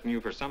you've had it in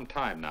you for some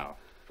time now.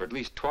 For at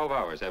least 12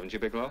 hours, haven't you,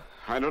 Bigelow?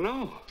 I don't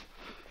know.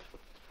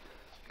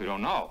 You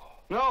don't know?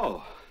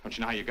 No. Don't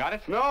you know how you got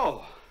it?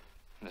 No.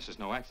 This is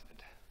no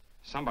accident.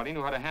 Somebody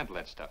knew how to handle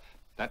that stuff.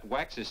 That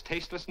wax is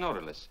tasteless and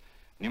odorless.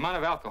 And the amount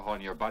of alcohol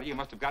in your body, you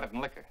must have got it in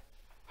liquor.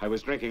 I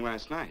was drinking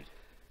last night.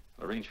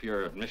 Arrange for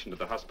your admission to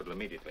the hospital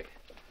immediately.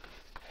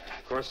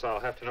 Of course, I'll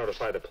have to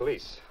notify the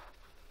police.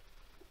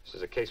 This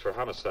is a case for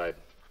homicide.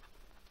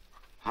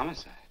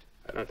 Homicide?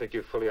 I don't think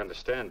you fully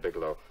understand,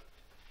 Bigelow.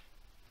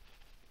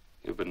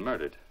 You've been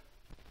murdered.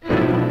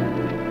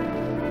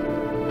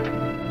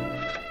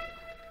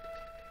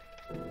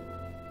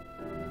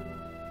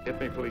 Get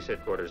me police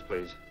headquarters,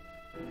 please.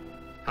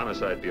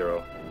 Homicide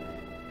Bureau.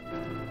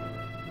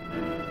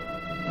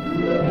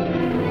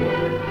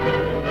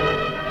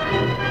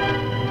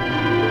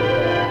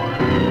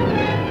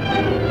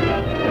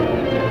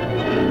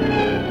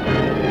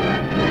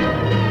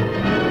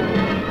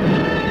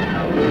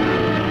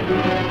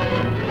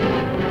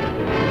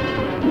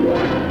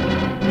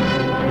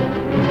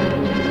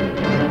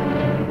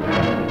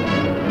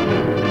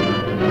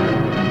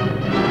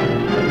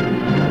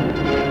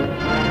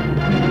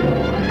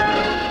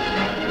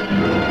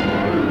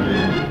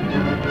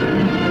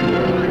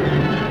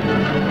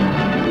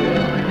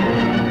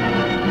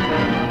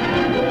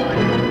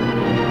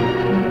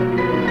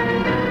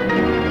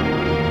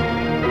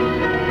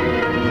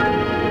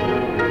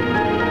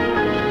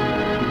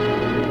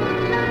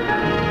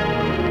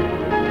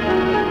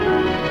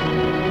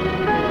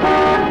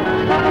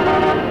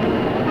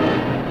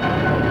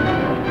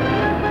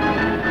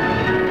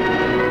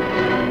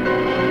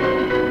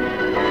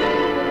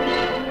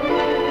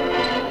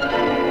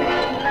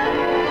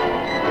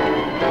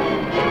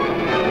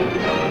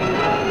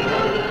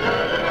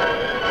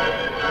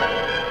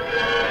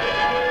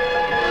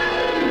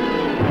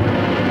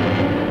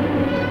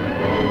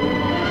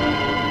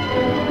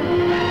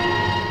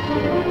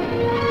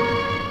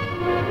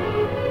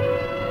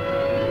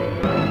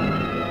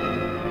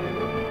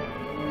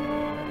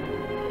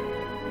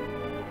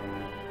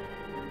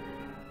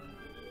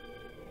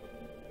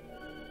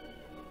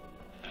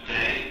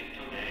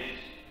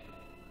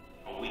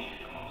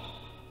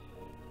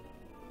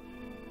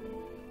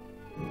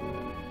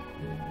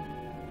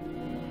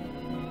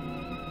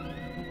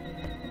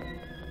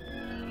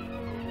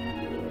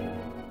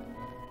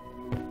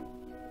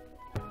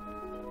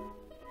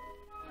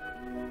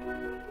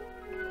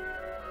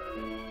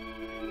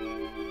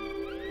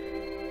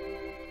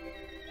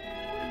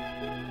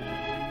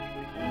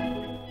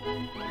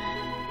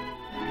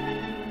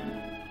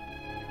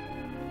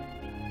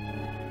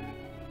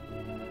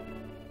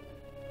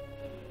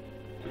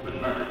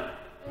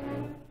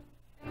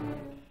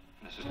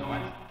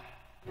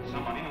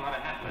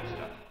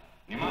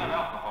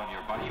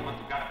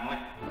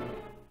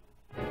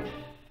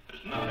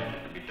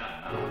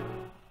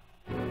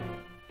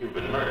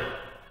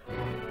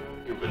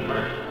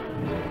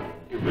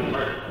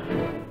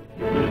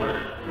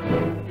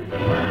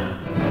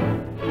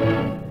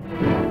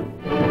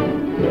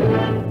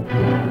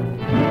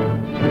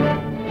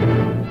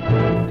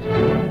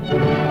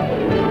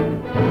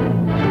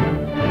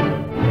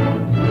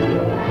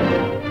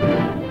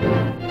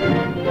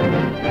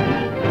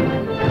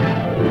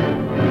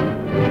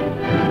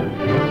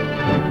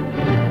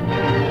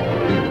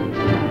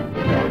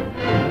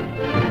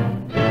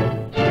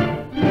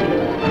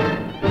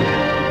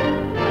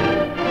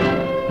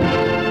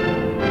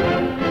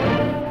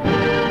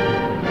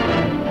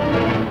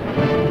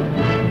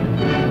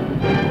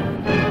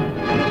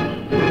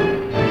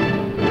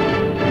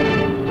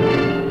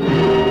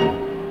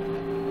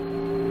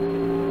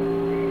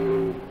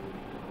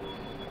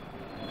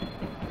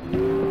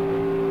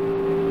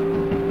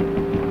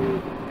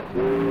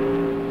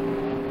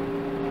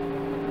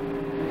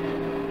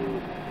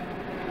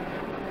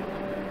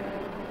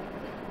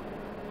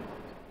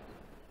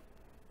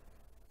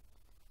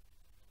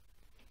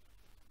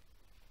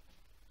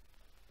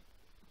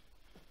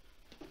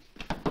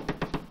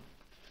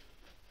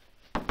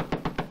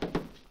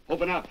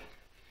 Open up.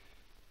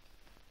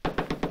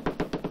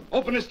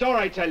 Open this door,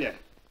 I tell you.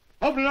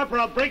 Open it up or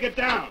I'll break it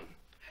down.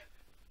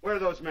 Where are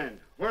those men?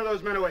 Where are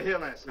those men who were here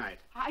last night?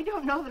 I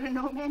don't know. There are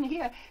no men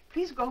here.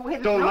 Please go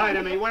away. Don't lie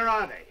to me. Where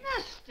are they?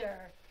 Mister,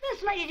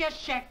 this lady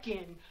just checked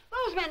in.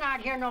 Those men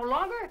aren't here no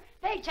longer.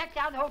 They checked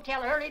out of the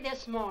hotel early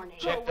this morning.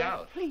 Checked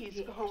out?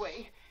 Please go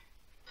away.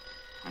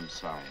 I'm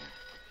sorry.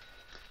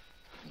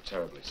 I'm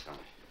terribly sorry.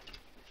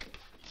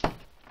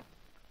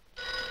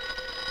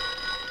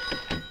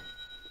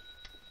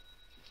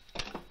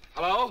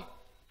 Hello?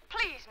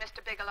 Please,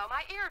 Mr. Bigelow,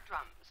 my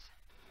eardrums.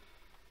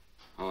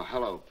 Oh,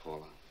 hello,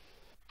 Paula.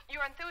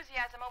 Your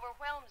enthusiasm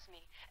overwhelms me.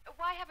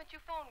 Why haven't you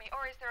phoned me,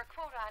 or is there a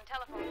quota on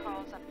telephone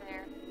calls up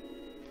there?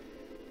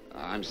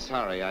 I'm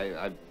sorry.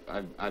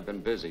 I've been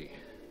busy.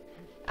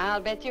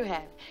 I'll bet you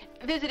have.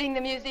 Visiting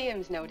the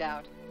museums, no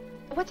doubt.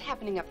 What's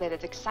happening up there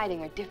that's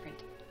exciting or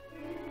different?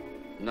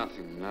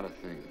 Nothing, not a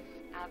thing.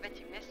 I'll bet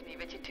you miss me,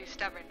 but you're too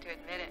stubborn to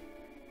admit it.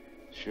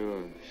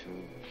 Sure.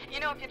 You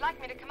know, if you'd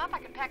like me to come up, I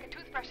can pack a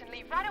toothbrush and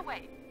leave right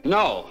away.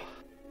 No!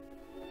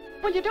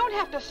 Well, you don't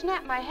have to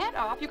snap my head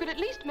off. You could at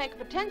least make a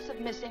pretense of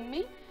missing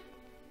me.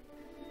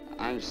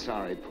 I'm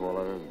sorry,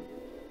 Paula.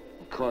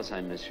 Of course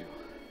I miss you.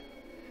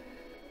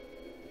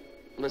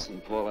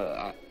 Listen,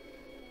 Paula,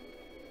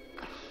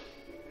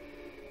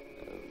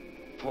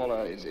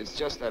 Paula, it's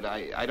just that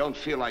I don't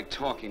feel like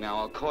talking now.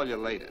 I'll call you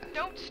later.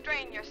 Don't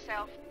strain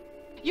yourself.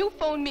 You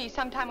phone me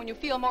sometime when you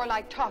feel more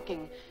like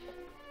talking.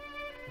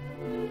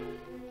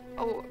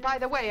 Oh, by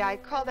the way, I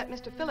called that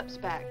Mr. Phillips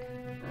back.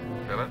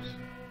 Phillips?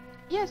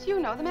 Yes, you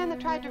know, the man that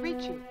tried to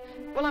reach you.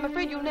 Well, I'm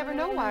afraid you'll never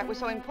know why it was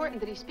so important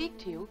that he speak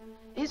to you.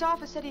 His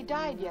office said he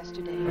died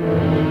yesterday.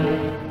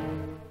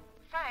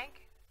 Frank,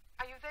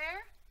 are you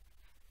there?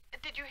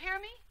 Did you hear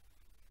me?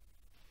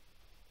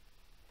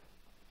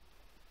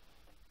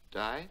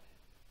 Died?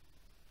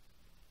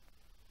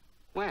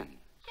 When?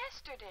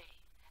 Yesterday.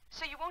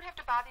 So you won't have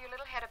to bother your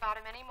little head about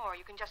him anymore.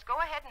 You can just go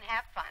ahead and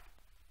have fun.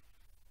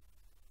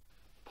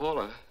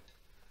 Paula,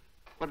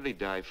 what did he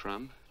die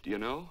from? Do you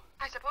know?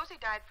 I suppose he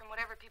died from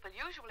whatever people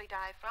usually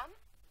die from.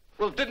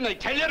 Well, didn't they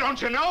tell you?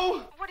 Don't you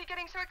know? What are you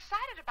getting so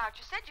excited about?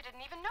 You said you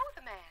didn't even know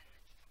the man.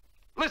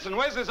 Listen,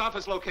 where's his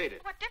office located?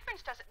 What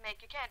difference does it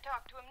make? You can't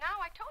talk to him now.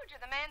 I told you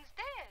the man's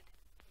dead.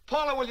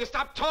 Paula, will you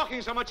stop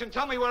talking so much and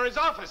tell me where his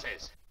office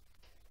is?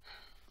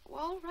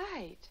 All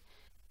right.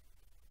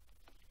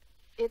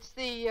 It's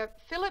the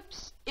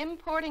Phillips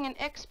Importing and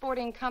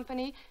Exporting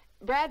Company,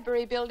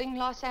 Bradbury Building,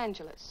 Los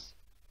Angeles.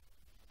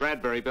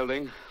 Bradbury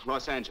Building,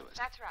 Los Angeles.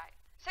 That's right.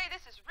 Say,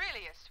 this is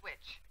really a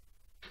switch.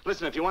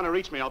 Listen, if you want to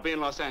reach me, I'll be in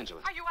Los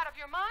Angeles. Are you out of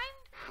your mind?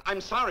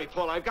 I'm sorry,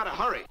 Paula. I've got to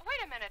hurry.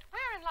 Wait a minute.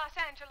 Where in Los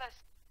Angeles?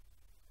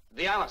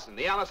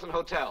 The Allison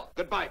Hotel.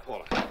 Goodbye,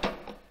 Paula.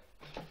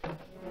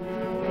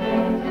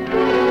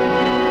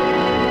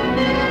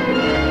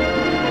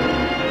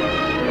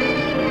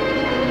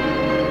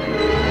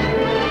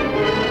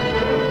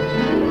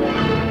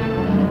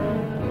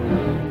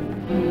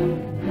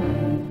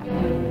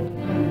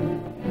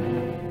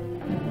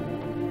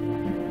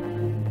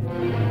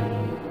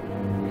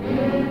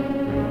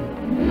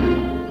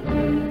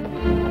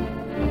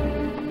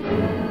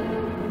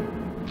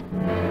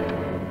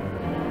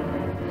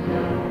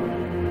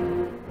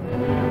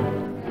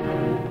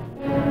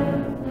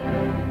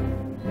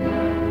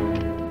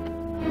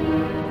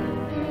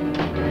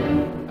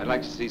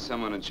 To see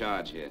someone in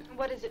charge here.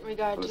 What is it in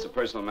regard Well, to? it's a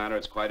personal matter.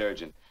 It's quite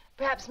urgent.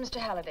 Perhaps Mr.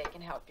 Halliday can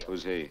help you.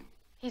 Who's he?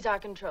 He's our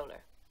controller.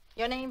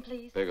 Your name,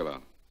 please?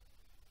 Bigelow.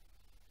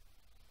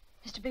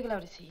 Mr.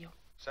 Bigelow to see you.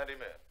 Send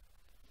him in.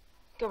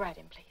 Go right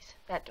in, please.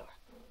 That door.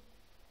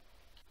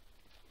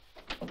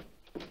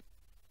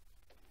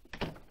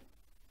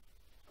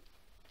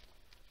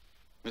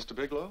 Mr.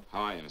 Bigelow?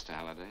 How are you, Mr.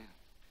 Halliday?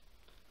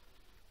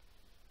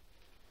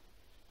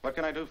 What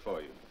can I do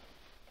for you?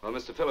 Well,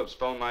 Mr. Phillips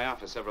phoned my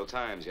office several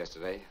times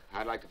yesterday.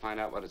 I'd like to find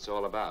out what it's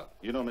all about.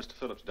 You know Mr.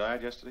 Phillips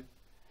died yesterday?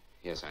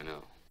 Yes, I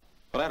know.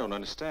 Well, I don't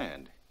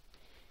understand.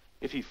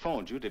 If he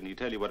phoned you, didn't he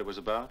tell you what it was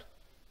about?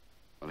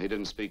 Well, he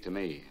didn't speak to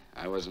me.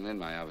 I wasn't in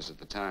my office at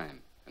the time,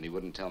 and he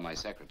wouldn't tell my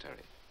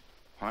secretary.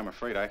 Well, I'm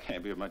afraid I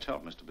can't be of much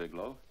help, Mr.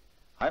 Bigelow.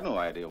 I've no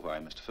idea why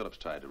Mr. Phillips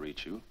tried to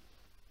reach you.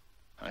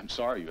 I'm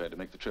sorry you had to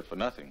make the trip for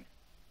nothing.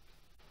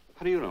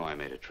 How do you know I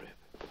made a trip?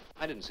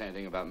 I didn't say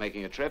anything about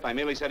making a trip. I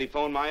merely said he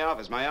phoned my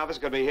office. My office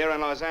could be here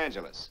in Los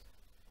Angeles.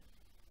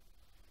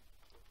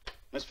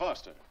 Miss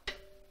Foster.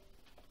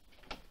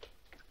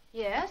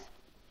 Yes?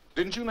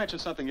 Didn't you mention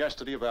something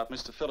yesterday about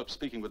Mr. Phillips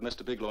speaking with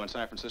Mr. Bigelow in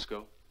San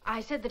Francisco?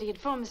 I said that he had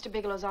phoned Mr.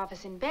 Bigelow's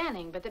office in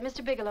Banning, but that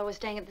Mr. Bigelow was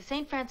staying at the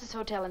St. Francis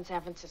Hotel in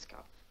San Francisco.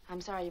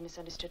 I'm sorry you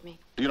misunderstood me.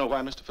 Do you know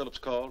why Mr. Phillips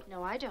called?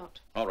 No, I don't.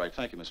 All right,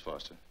 thank you, Miss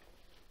Foster.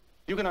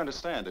 You can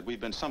understand that we've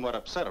been somewhat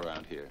upset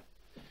around here.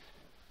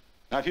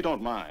 Now, if you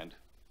don't mind,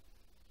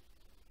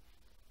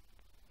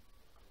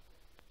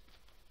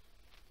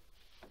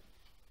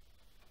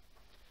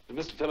 Did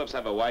Mr. Phillips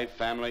have a wife,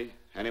 family,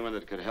 anyone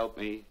that could help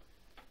me?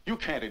 you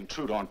can't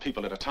intrude on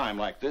people at a time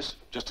like this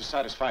just to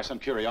satisfy some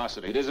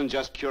curiosity. It isn't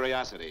just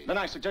curiosity. Then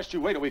I suggest you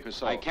wait a week or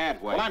so. I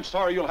can't wait. Well, I'm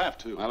sorry you'll have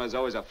to. Well, there's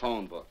always a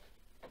phone book.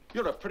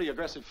 You're a pretty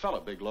aggressive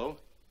fellow, Bigelow.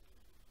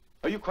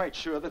 Are you quite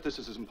sure that this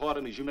is as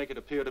important as you make it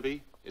appear to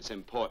be? It's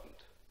important.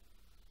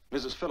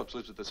 Mrs. Phillips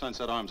lives at the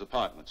Sunset Arms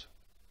Apartments.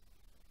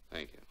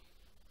 Thank you.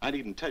 I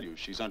needn't tell you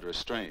she's under a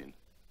strain.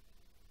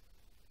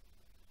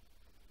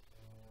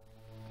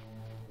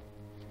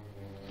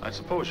 I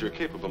suppose you're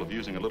capable of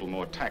using a little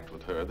more tact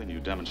with her than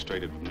you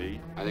demonstrated with me.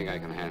 I think I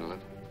can handle it.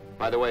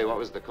 By the way, what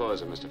was the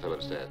cause of Mr.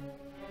 Phillips' death?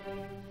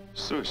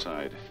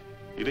 Suicide.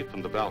 He leaped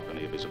from the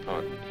balcony of his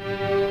apartment.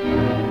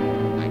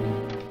 Thank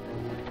you.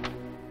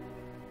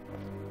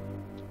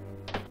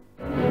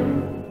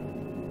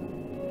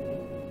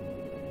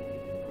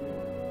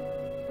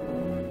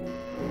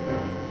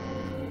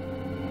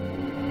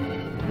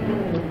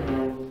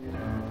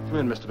 Come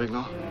in, Mr.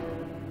 Bigelow.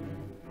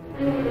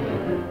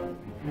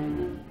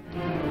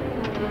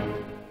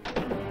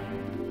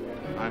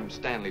 I'm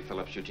Stanley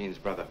Phillips, Eugene's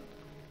brother.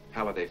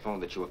 Halliday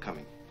phoned that you were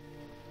coming.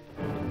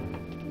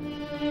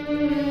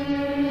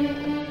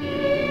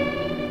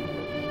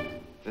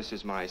 This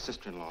is my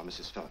sister-in-law,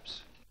 Mrs.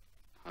 Phillips.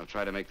 I'll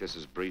try to make this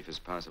as brief as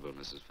possible,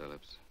 Mrs.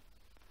 Phillips.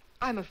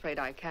 I'm afraid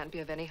I can't be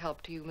of any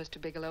help to you, Mr.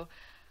 Bigelow.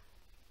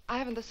 I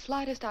haven't the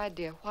slightest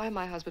idea why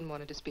my husband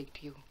wanted to speak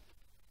to you.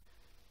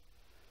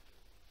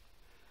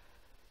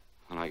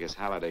 Well, I guess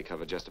Halliday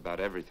covered just about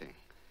everything.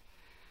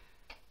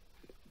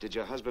 Did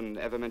your husband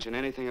ever mention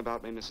anything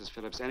about me, Mrs.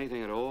 Phillips?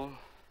 Anything at all?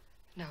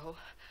 No,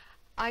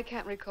 I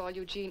can't recall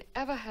Eugene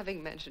ever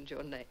having mentioned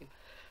your name.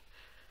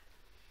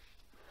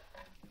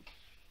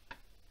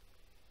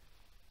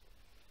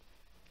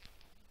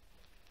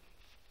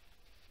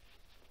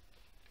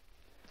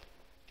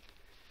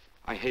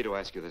 I hate to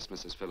ask you this,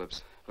 Mrs.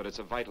 Phillips, but it's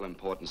of vital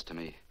importance to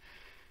me.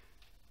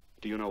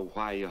 Do you know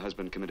why your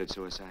husband committed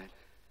suicide?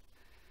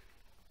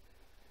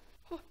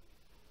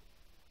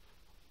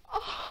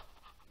 Oh.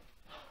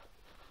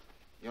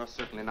 You're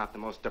certainly not the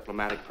most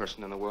diplomatic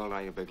person in the world,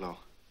 are you, Bigelow?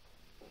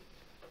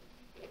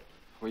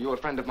 Were you a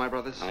friend of my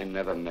brother's? I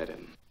never met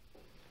him.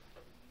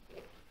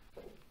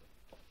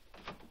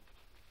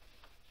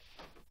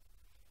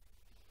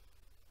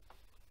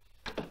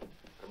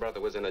 My brother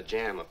was in a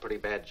jam, a pretty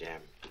bad jam.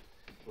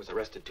 He was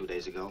arrested 2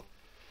 days ago.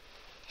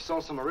 He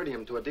sold some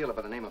iridium to a dealer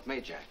by the name of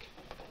Majak.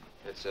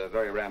 It's a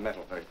very rare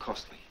metal, very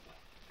costly.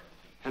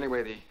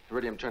 Anyway, the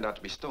iridium turned out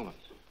to be stolen.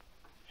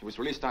 He was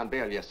released on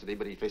bail yesterday,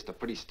 but he faced a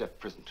pretty stiff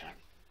prison term.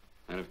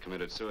 Men have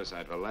committed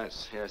suicide for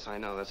less. Yes, I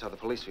know. That's how the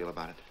police feel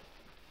about it.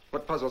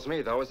 What puzzles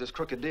me, though, is this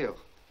crooked deal.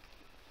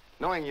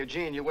 Knowing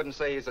Eugene, you wouldn't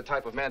say he's the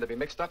type of man to be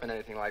mixed up in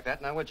anything like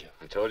that, now would you?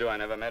 I told you I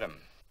never met him.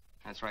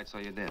 That's right, so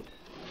you did.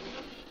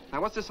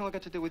 Now, what's this all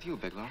got to do with you,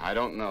 Bigelow? I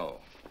don't know.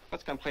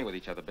 Let's come clean with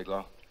each other,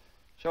 Bigelow.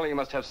 Surely you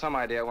must have some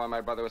idea why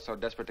my brother was so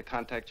desperate to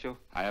contact you?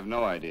 I have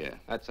no idea.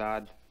 That's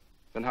odd.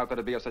 Then how could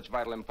it be of such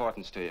vital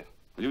importance to you?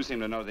 Well, you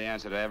seem to know the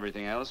answer to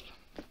everything else.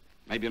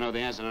 Maybe you know the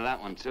answer to that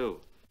one, too.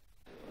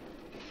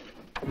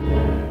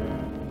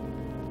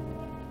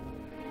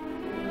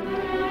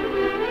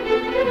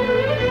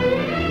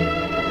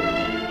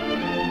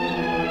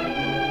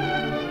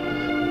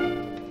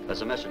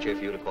 There's a message here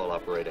for you to call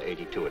operator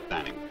 82 at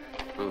Banning.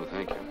 Oh,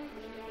 thank you.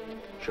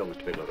 Show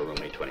Mr. Bigelow to room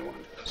 821.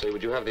 Say,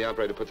 would you have the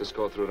operator put this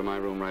call through to my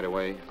room right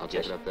away? I'll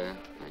take it up there.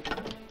 Thank you.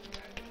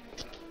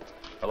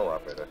 Hello,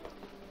 operator.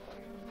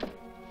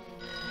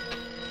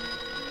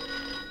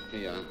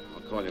 Yeah,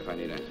 I'll call you if I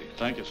need anything.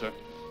 Thank you, sir.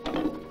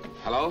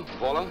 Hello,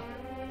 Paula?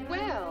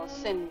 Well,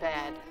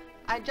 Sinbad,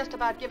 I'd just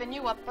about given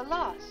you up for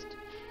lost.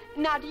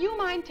 Now, do you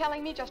mind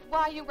telling me just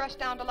why you rushed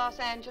down to Los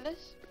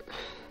Angeles?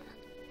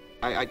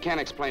 I can't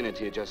explain it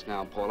to you just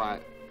now,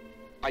 Paula.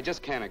 I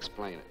just can't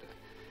explain it.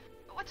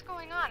 What's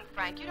going on,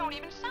 Frank? You don't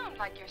even sound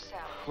like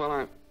yourself. Well,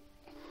 I'm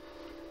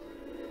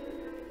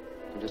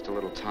just a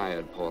little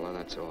tired, Paula,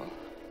 that's all.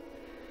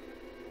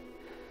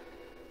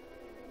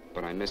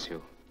 But I miss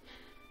you.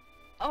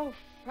 Oh,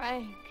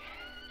 Frank.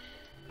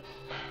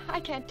 I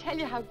can't tell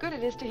you how good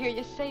it is to hear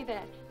you say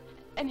that.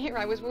 And here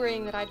I was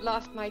worrying that I'd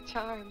lost my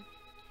charm.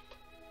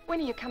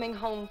 When are you coming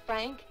home,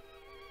 Frank?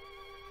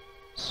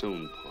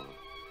 Soon, Paula.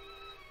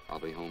 I'll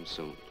be home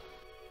soon.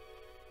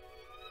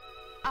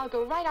 I'll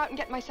go right out and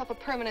get myself a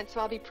permanent so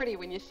I'll be pretty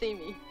when you see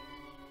me.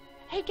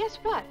 Hey, guess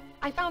what?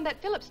 I found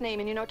that Phillips name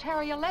in your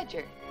notarial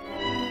ledger.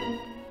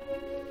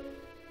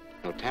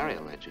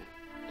 Notarial ledger?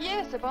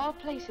 Yes, of all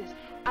places.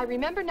 I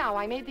remember now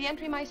I made the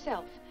entry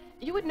myself.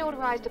 You had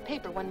notarized a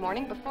paper one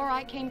morning before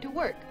I came to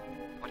work.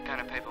 What kind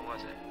of paper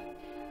was it?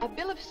 A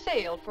bill of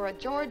sale for a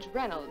George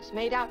Reynolds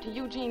made out to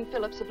Eugene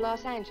Phillips of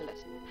Los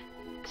Angeles.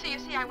 So you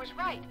see, I was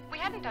right. We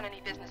hadn't done any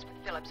business with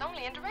Phillips,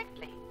 only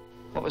indirectly.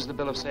 What was the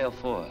bill of sale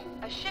for?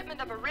 A shipment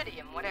of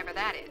iridium, whatever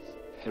that is.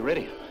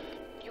 Iridium?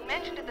 You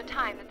mentioned at the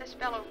time that this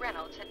fellow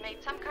Reynolds had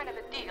made some kind of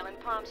a deal in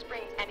Palm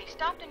Springs, and he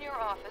stopped in your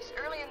office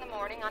early in the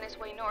morning on his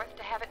way north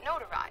to have it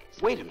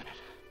notarized. Wait a minute.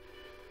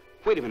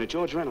 Wait a minute,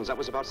 George Reynolds. That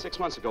was about 6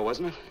 months ago,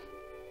 wasn't it?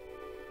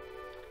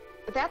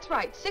 That's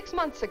right, 6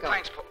 months ago.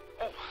 Thanks, Paul.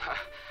 Oh,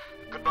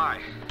 goodbye.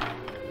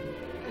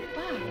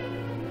 Goodbye.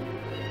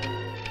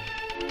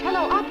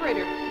 Hello,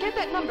 operator. Get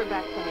that number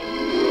back for me.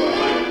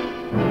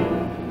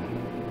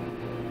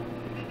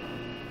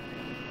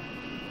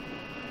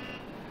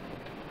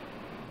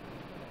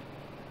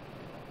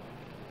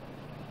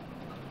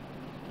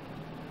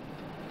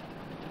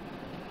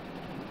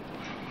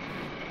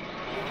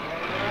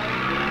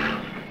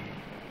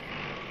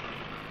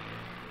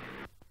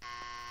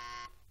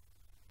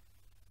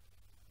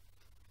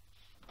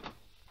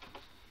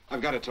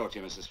 I've got to talk to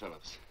you, Mrs.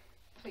 Phillips.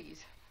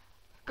 Please,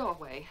 go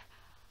away.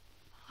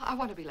 I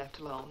want to be left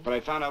alone. But I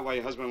found out why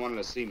your husband wanted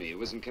to see me. It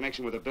was in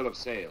connection with a bill of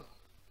sale.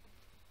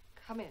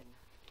 Come in.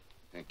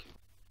 Thank you.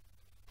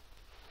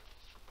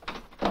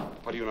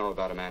 What do you know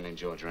about a man named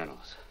George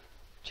Reynolds?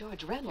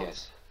 George Reynolds?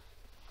 Yes.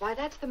 Why,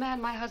 that's the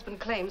man my husband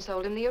claims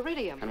sold him the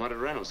iridium. And what did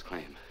Reynolds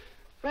claim?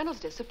 Reynolds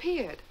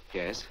disappeared.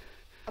 Yes?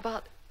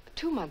 About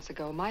 2 months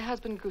ago, my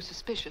husband grew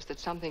suspicious that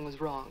something was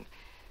wrong.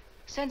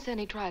 Since then,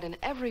 he tried in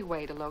every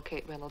way to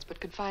locate Reynolds, but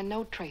could find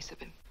no trace of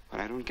him. But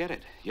I don't get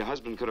it. Your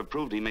husband could have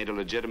proved he made a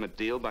legitimate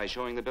deal by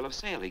showing the bill of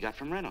sale he got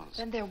from Reynolds.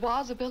 Then there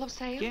was a bill of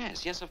sale?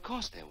 Yes, of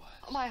course there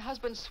was. My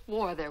husband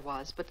swore there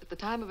was, but at the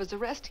time of his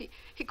arrest, he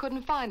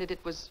couldn't find it.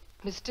 It was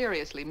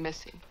mysteriously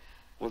missing.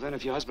 Well, then,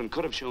 if your husband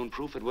could have shown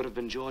proof, it would have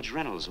been George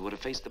Reynolds who would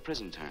have faced the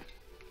prison term.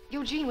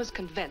 Eugene was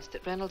convinced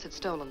that Reynolds had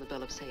stolen the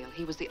bill of sale.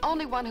 He was the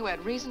only one who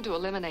had reason to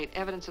eliminate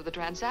evidence of the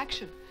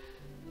transaction.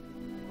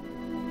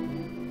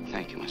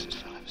 Thank you, Mrs.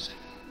 Phillips.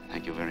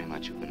 Thank you very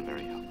much. You've been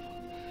very helpful.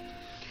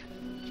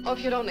 Oh,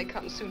 if you'd only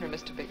come sooner,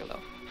 Mr. Bigelow.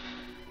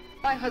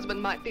 My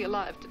husband might be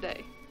alive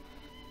today.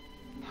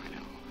 I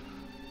know.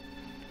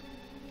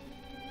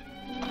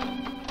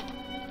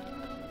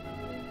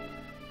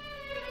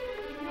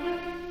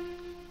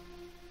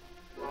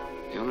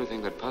 The only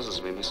thing that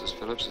puzzles me me, Mrs.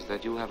 Phillips, is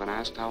that you haven't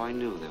asked how I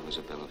knew there was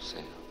a bill of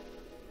sale.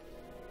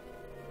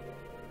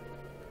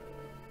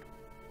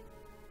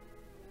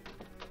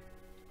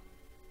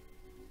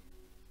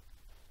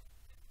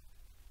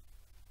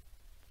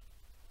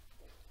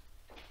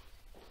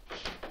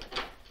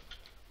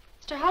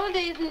 Mr.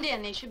 Holliday isn't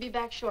in. He should be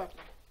back shortly.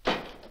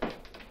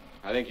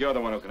 I think you're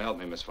the one who can help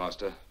me, Miss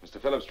Foster.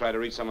 Mr. Phillips tried to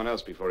reach someone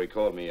else before he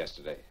called me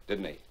yesterday,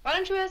 didn't he? Why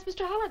don't you ask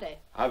Mr. Holliday?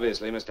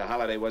 Obviously, Mr.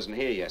 Holliday wasn't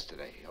here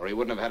yesterday, or he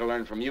wouldn't have had to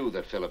learn from you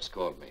that Phillips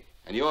called me.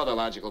 And you're the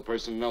logical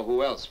person to know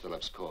who else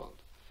Phillips called.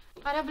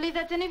 I don't believe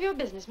that's any of your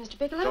business, Mr.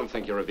 Bigelow. Don't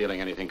think you're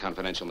revealing anything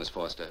confidential, Miss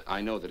Foster.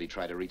 I know that he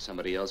tried to reach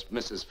somebody else.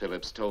 Mrs.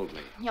 Phillips told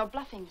me. You're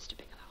bluffing, Mr.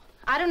 Bigelow.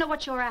 I don't know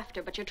what you're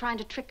after, but you're trying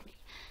to trick me.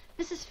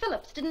 Mrs.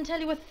 Phillips didn't tell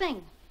you a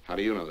thing. How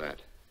do you know that?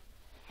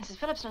 Mrs.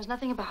 Phillips knows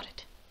nothing about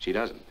it. She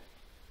doesn't.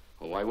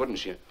 Well, why wouldn't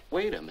she?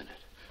 Wait a minute.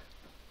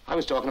 I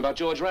was talking about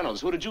George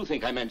Reynolds. Who did you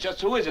think I meant? Just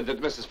who is it that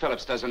Mrs.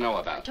 Phillips doesn't know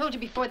I about? told you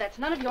before, that's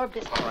none of your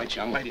business. All right,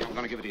 young lady, I'm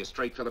going to give it to you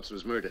straight. Phillips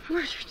was murdered.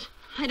 Murdered?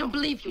 I don't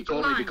believe you. He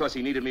told me because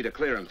he needed me to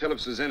clear him.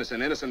 Phillips was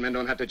innocent. Innocent men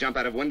don't have to jump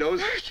out of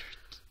windows. Murdered?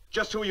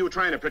 Just who are you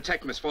trying to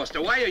protect, Miss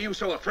Foster? Why are you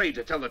so afraid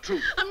to tell the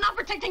truth? I'm not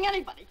protecting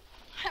anybody.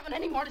 I haven't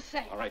any more to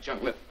say. All right, young,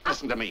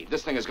 listen to me.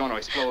 This thing is going to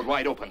explode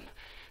wide open.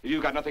 If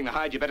you've got nothing to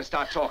hide, you better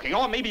start talking.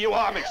 Or maybe you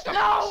are mixed up.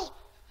 No!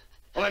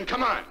 Well, then,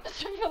 come on.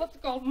 Mr. Phillips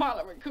called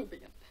Marla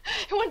Rakubian.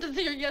 He went to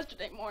see her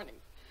yesterday morning.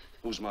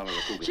 Who's Marla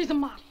Rakubian? She's a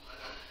model.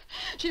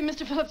 She and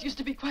Mr. Phillips used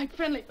to be quite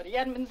friendly, but he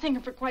hadn't been seeing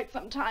her for quite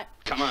some time.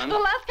 Come on. The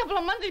last couple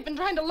of months, he'd been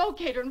trying to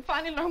locate her and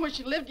finally learn where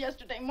she lived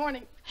yesterday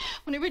morning.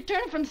 When he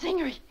returned from seeing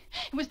her, he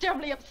was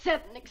terribly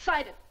upset and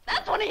excited.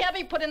 That's when he had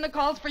me put in the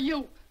calls for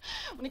you.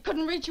 When he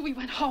couldn't reach you, he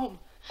went home.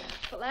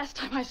 The last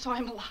time I saw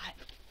him alive.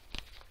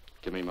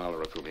 Give me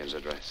Marla Rakubian's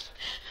address.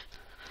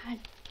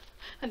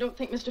 I don't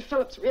think Mr.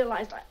 Phillips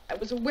realized I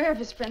was aware of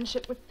his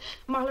friendship with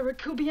Marla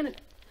Rakubian,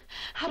 and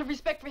out of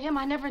respect for him,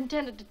 I never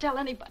intended to tell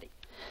anybody.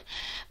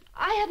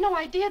 I had no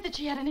idea that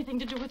she had anything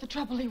to do with the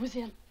trouble he was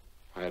in.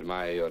 I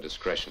admire your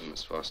discretion,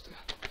 Miss Foster.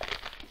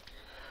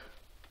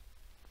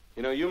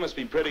 You know, you must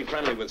be pretty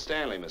friendly with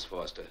Stanley, Miss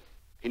Foster.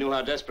 He knew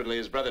how desperately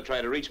his brother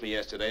tried to reach me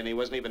yesterday, and he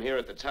wasn't even here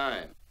at the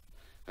time.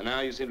 And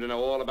now you seem to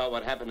know all about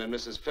what happened in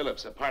Mrs.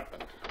 Phillips'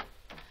 apartment.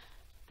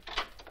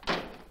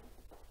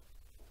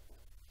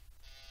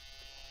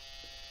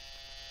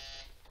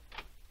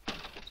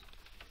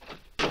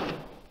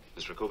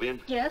 Miss Rakubian?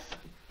 Yes?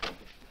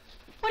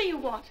 What do you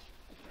want?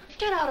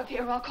 Get out of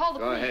here or I'll call the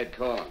police. Go ahead,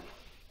 call him.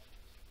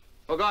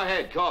 Well, go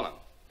ahead, call him.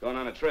 Going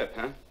on a trip,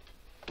 huh?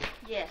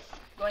 Yes,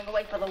 going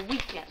away for the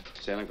weekend.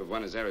 Sailing for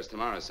Buenos Aires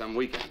tomorrow, some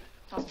weekend.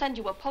 I'll send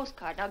you a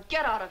postcard. Now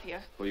get out of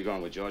here. Who are you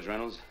going with, George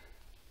Reynolds?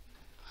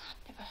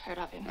 Never heard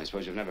of him. I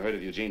suppose you've never heard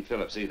of Eugene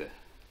Phillips either.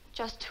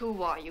 Just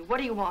who are you? What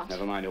do you want?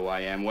 Never mind who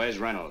I am. Where's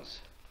Reynolds?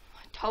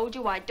 I told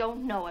you I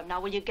don't know him.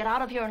 Now will you get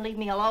out of here and leave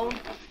me alone?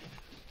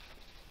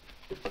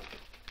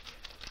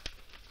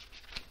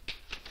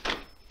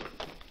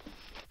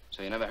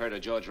 So you never heard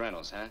of George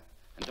Reynolds, huh?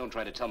 And don't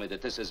try to tell me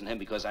that this isn't him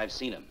because I've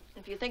seen him.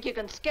 If you think you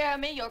can scare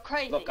me, you're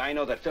crazy. Look, I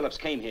know that Phillips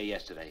came here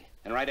yesterday.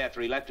 And right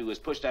after he left, he was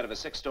pushed out of a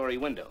 6-story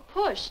window.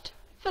 Pushed?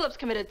 Phillips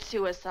committed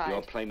suicide.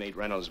 Your playmate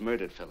Reynolds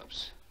murdered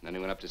Phillips. And then he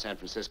went up to San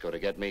Francisco to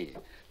get me.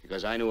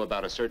 Because I knew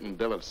about a certain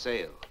bill of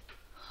sale.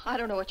 I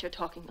don't know what you're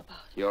talking about.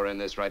 You're in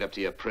this right up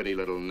to your pretty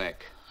little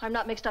neck. I'm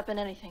not mixed up in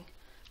anything.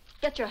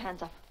 Get your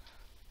hands up.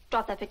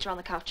 Drop that picture on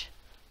the couch.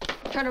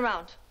 Turn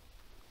around.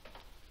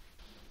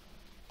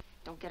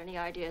 Don't get any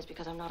ideas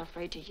because I'm not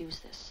afraid to use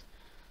this.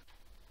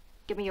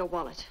 Give me your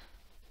wallet.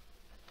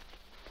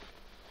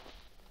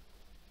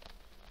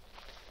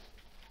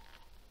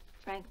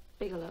 Frank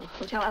Bigelow,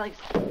 Hotel Alex.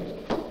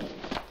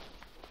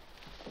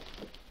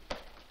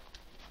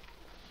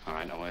 All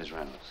right, now where's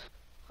Reynolds?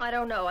 I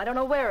don't know. I don't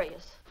know where he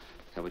is.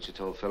 Is that what you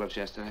told Phillips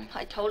yesterday?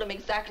 I told him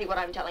exactly what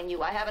I'm telling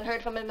you. I haven't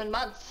heard from him in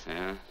months.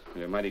 Yeah?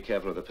 You're mighty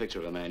careful of the picture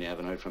of a man you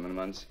haven't heard from in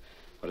months.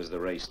 What does the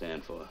Ray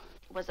stand for?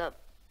 It was a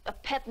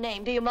pet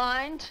name. Do you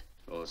mind?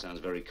 Oh, it sounds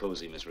very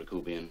cozy, Miss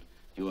Rakubian.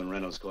 You and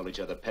Reynolds call each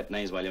other pet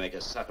names while you make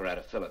a sucker out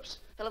of Phillips.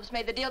 Phillips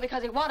made the deal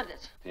because he wanted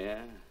it. Yeah?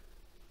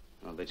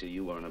 I'll bet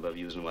you weren't above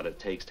using what it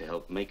takes to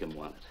help make him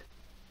want it.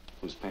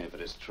 Who's paying for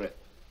this trip?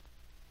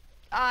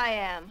 I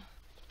am.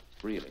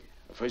 Really?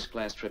 A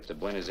first-class trip to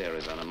Buenos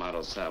Aires on a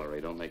model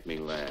salary. Don't make me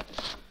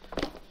laugh.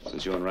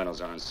 Since you and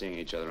Reynolds aren't seeing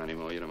each other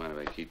anymore, you don't mind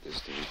if I keep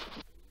this to you.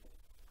 If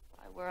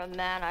I were a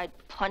man, I'd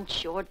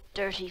punch your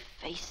dirty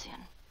face in.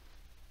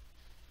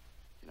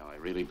 You know, I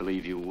really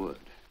believe you would.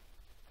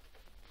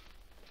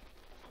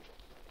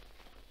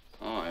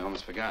 Oh, I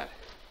almost forgot.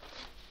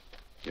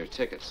 Your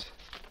tickets.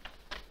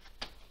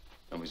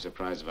 Don't be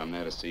surprised if I'm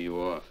there to see you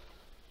off.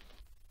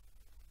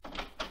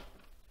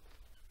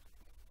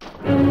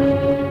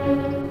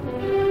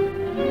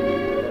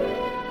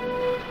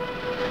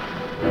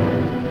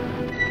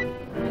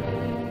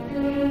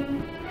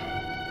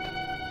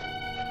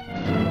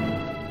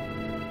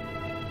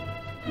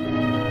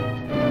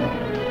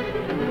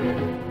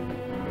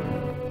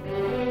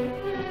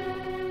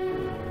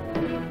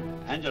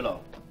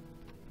 Angelo.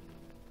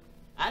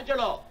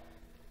 Angelo!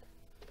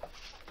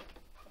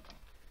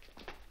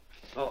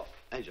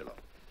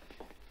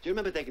 Do you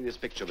remember taking this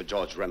picture of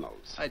George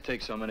Reynolds? I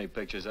take so many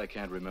pictures, I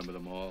can't remember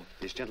them all.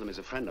 This gentleman is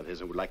a friend of his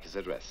and would like his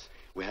address.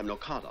 We have no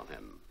card on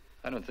him.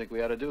 I don't think we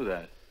ought to do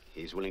that.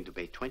 He's willing to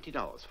pay $20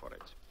 for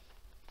it.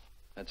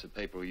 That's the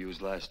paper we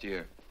used last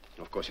year.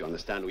 Of course, you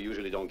understand we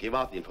usually don't give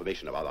out the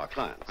information about our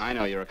clients. I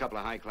know, you're a couple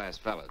of high-class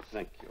fellas.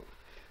 Thank you.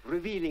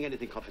 Revealing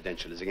anything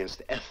confidential is against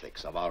the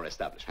ethics of our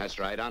establishment. That's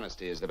right.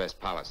 Honesty is the best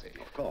policy.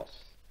 Of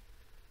course.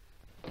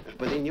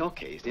 But in your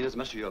case,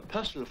 inasmuch as you're a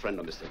personal friend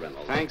of Mr.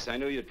 Reynolds... Thanks. I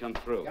knew you'd come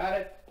through. Got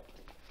it.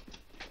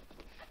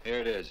 Here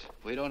it is.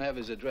 We don't have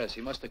his address. He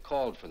must have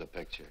called for the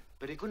picture.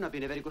 But he couldn't have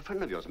been a very good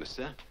friend of yours,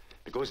 mister,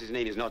 because his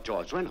name is not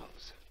George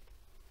Reynolds.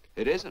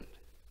 It isn't?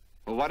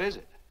 Well, what is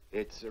it?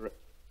 It's a...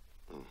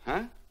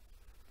 Huh?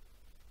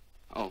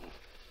 Oh.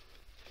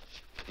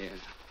 Yeah.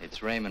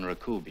 It's Raymond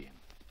Rakubian.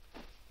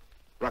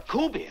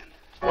 Rakubian?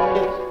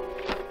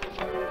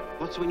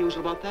 What's so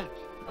unusual about that?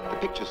 The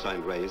picture's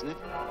signed Ray, isn't it?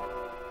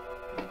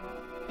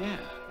 Yeah.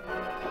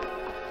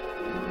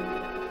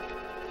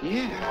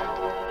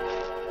 Yeah.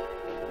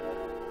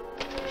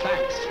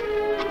 Thanks.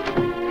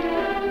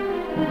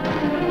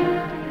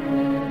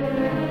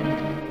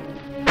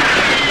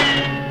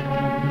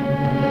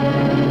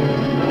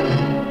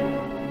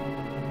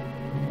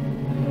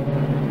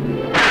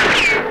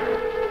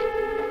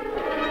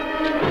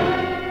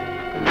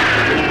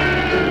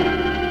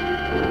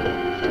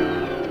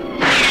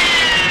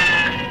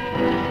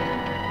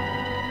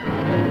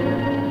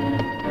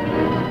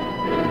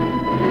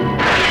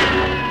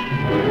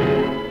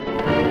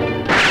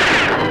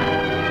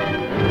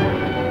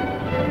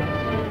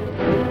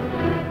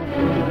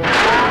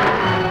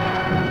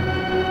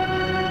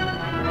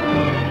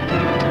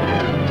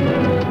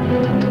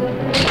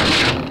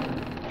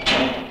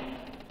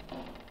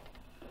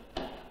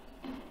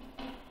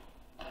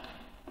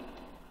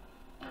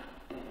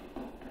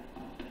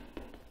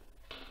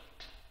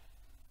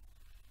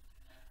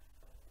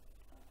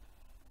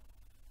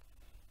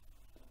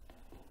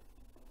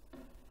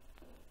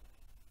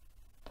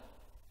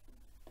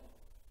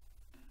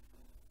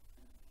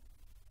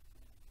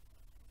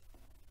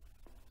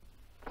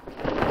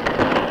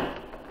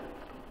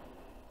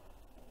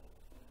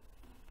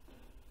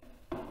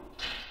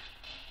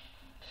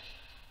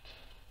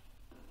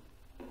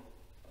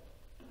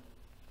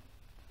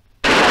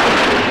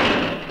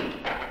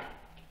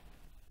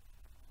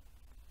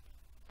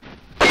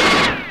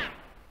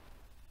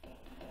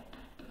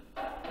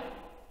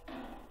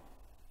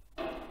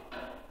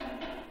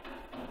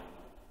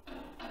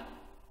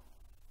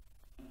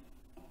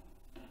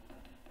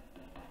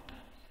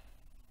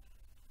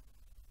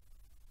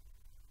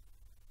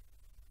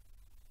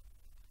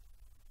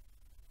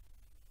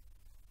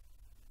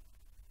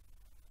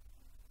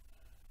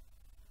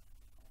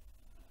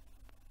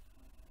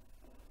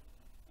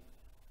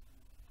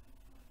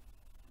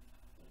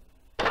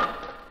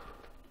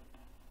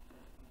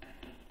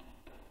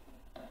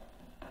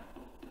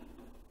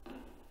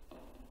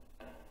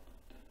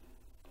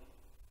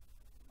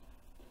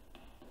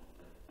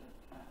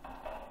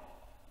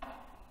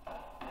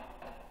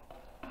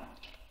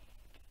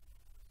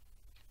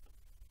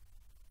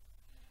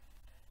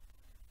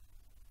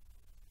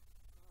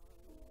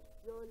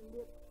 Your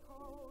lips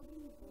called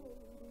me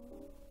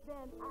baby,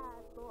 then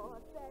I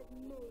thought that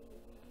maybe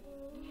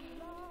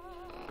love.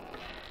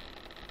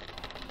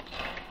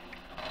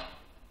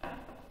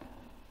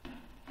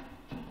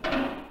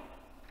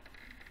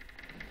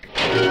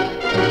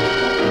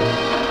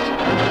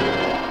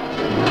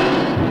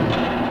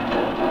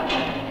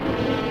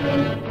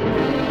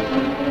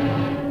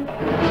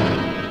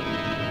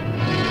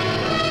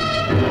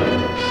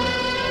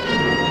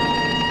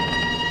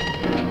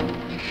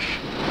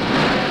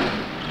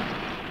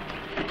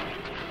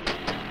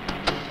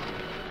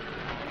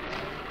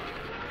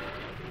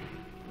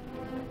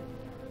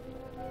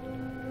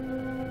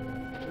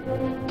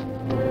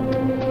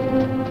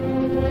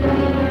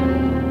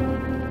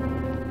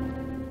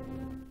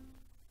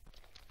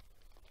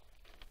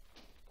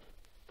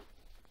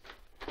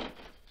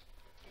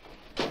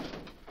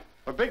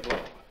 Bigelow,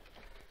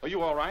 are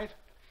you all right?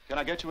 Can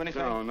I get you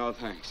anything? No,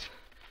 thanks.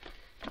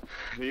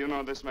 Do you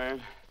know this man?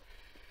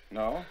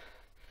 No.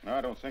 No,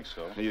 I don't think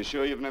so. Are you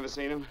sure you've never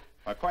seen him?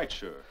 I'm quite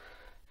sure.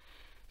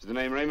 Does the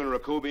name Raymond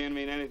Rakubian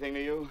mean anything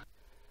to you?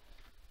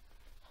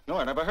 No,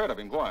 I never heard of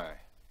him. Why?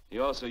 He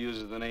also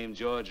uses the name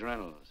George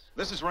Reynolds.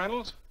 This is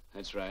Reynolds?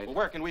 That's right. Well,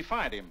 where can we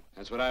find him?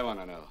 That's what I want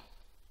to know.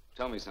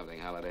 Tell me something,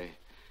 Halliday.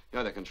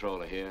 You're the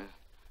controller here.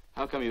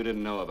 How come you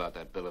didn't know about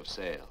that bill of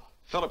sale?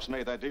 Phillips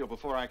made that deal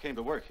before I came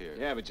to work here.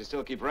 Yeah, but you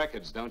still keep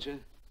records, don't you?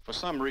 For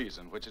some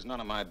reason, which is none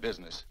of my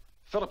business,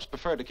 Phillips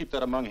preferred to keep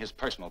that among his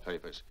personal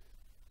papers.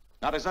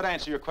 Now, does that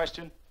answer your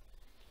question?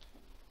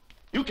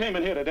 You came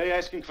in here today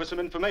asking for some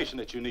information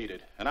that you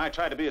needed, and I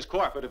tried to be as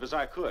cooperative as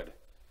I could.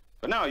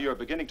 But now you're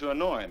beginning to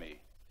annoy me.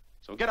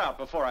 So get out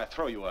before I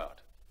throw you out.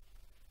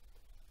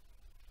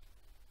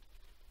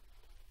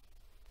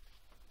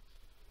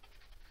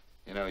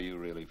 You know, you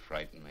really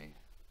frighten me.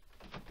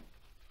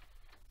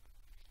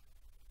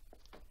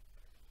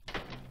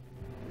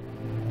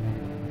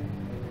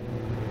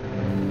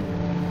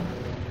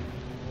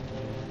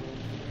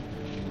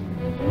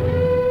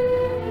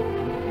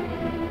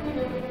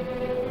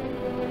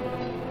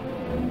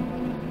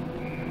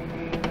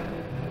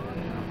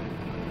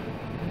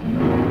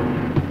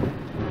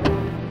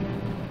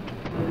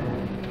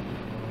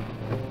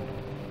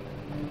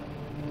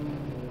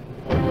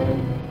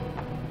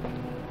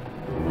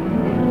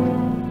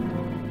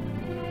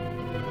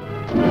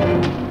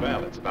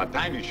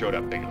 time you showed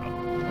up, Bigelow.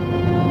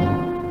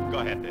 Go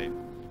ahead, Dave.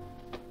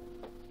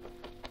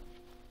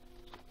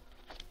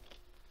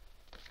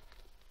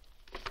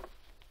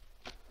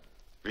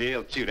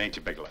 Real cute, ain't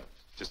you, Bigelow?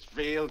 Just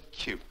real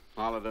cute.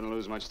 Paula didn't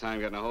lose much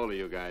time getting a hold of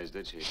you guys,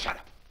 did she? Shut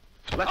up.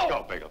 Let's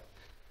go, Bigelow.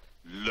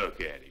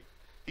 Look at him.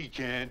 He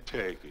can't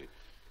take it.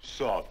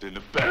 Soft in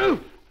the back.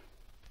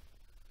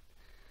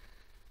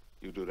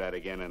 You do that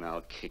again and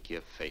I'll kick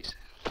your face.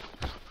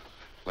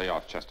 Lay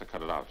off, Chester.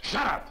 Cut it out.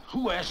 Shut up!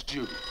 Who asked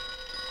you?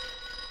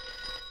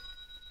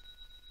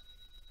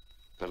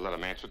 Better let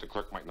him answer. The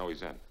clerk might know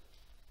he's in.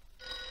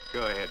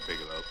 Go ahead,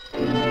 Bigelow.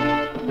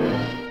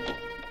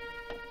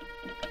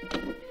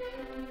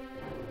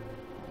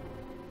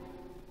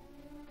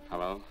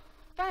 Hello?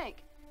 Frank.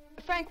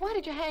 Frank, why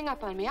did you hang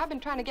up on me? I've been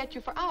trying to get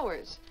you for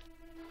hours.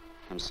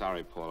 I'm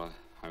sorry, Paula.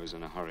 I was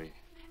in a hurry.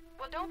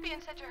 Well, don't be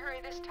in such a hurry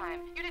this time.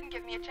 You didn't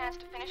give me a chance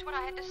to finish what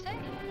I had to say.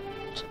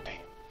 What's the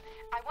name?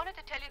 I wanted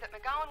to tell you that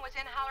McGowan was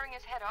in hollering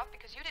his head off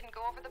because you didn't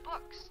go over the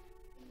books.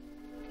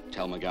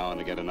 Tell McGowan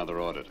to get another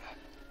auditor.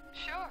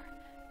 Sure.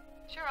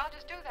 Sure, I'll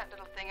just do that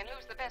little thing and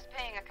lose the best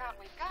paying account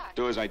we've got.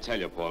 Do as I tell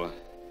you, Paula.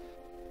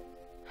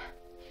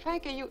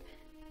 Frank,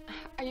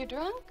 are you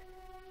drunk?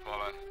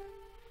 Paula,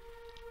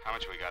 how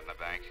much we got in the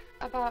bank?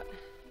 About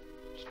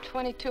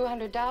 $2,200. Draw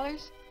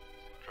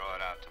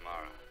it out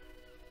tomorrow.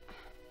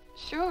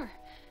 Sure.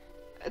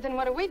 Then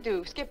what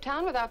do? Skip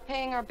town without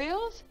paying our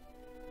bills?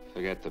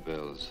 Forget the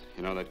bills.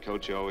 You know that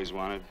coat you always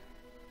wanted?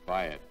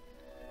 Buy it.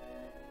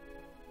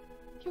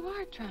 You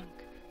are drunk.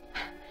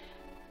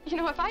 You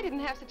know, if I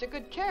didn't have such a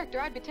good character,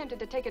 I'd be tempted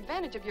to take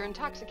advantage of your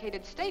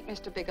intoxicated state,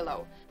 Mr.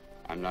 Bigelow.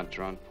 I'm not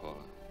drunk,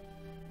 Paula.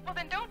 Well,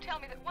 then don't tell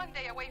me that one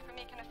day away from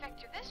me can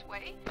affect you this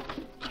way.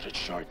 Cut it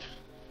short.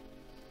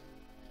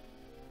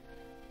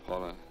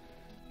 Paula,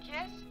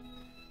 Yes?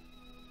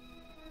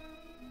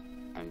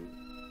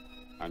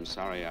 I'm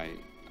sorry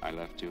I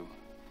left you.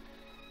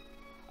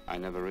 I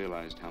never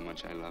realized how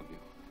much I love you.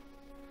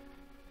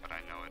 But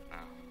I know it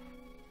now.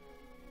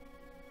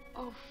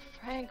 Oh,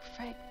 Frank,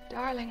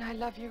 darling, I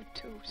love you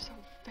too so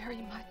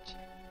very much.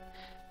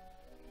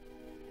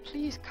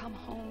 Please come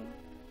home.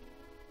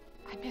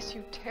 I miss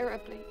you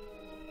terribly.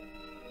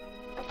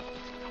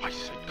 I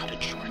said cut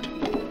it short.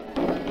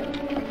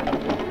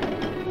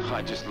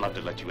 I'd just love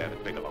to let you have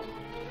it, Bigelow.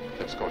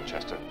 Let's go,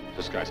 Chester.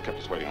 This guy's kept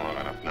us waiting long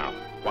enough now.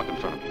 Walk in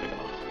front of me,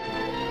 Bigelow.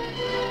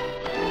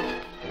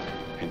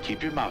 And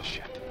keep your mouth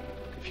shut.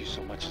 If you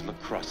so much as look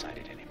cross-eyed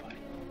at anybody,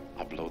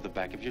 I'll blow the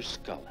back of your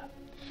skull out.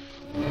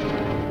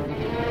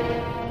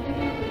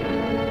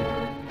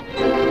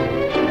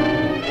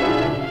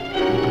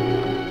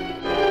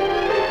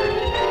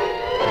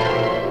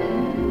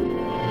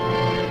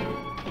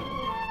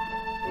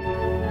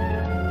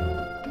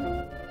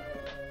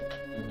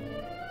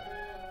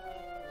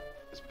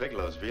 This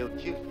Bigelow's real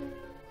cute.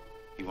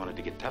 He wanted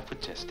to get tough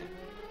with Chester.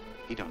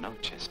 He don't know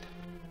Chester.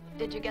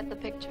 Did you get the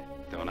picture?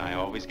 Don't I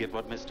always get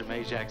what Mr.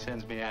 Majak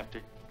sends me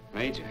after?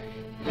 Majak?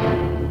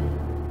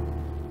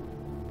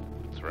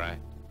 That's right.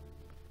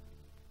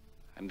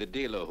 I'm the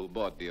dealer who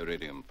bought the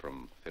iridium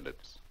from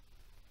Phillips.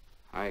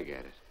 I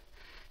get it.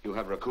 You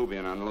have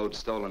Rakubian unload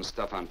stolen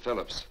stuff on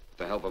Phillips with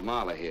the help of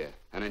Marla here,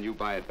 and then you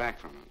buy it back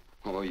from him.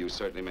 Oh, you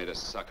certainly made a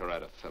sucker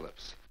out of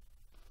Phillips.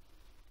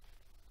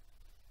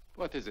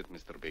 What is it,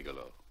 Mr.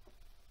 Bigelow?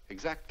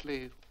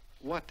 Exactly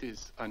what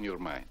is on your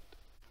mind?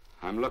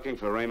 I'm looking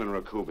for Raymond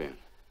Rakubian.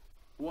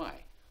 Why?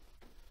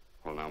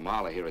 Well, now,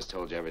 Marla here has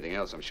told you everything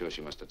else. I'm sure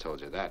she must have told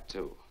you that,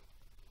 too.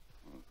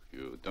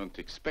 You don't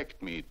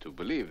expect me to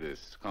believe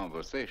this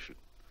conversation.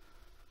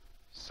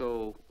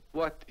 So,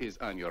 what is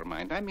on your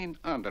mind? I mean,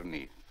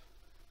 underneath.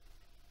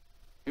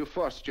 You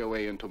forced your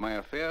way into my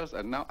affairs,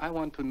 and now I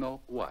want to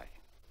know why.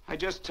 I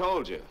just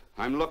told you.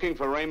 I'm looking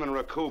for Raymond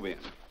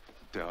Rakubian.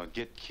 Don't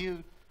get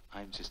cute.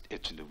 I'm just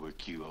itching to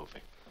work you over.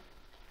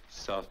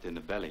 Soft in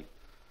the belly.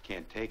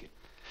 Can't take it.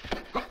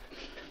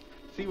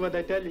 See what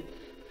I tell you?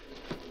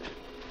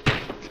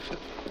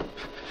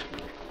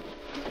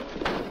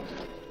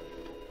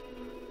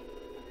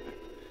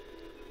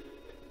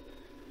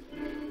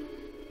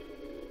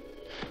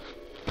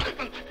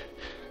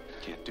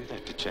 Can't do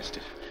that to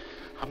Chester.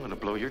 I'm gonna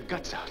blow your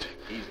guts out.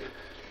 Easy.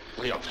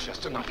 Lay off,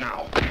 Chester, not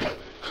now.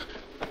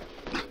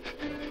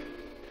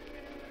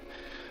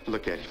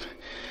 Look at him.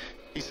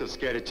 He's so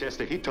scared of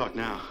Chester, he'd talk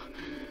now.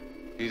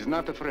 He's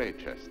not afraid,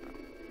 Chester.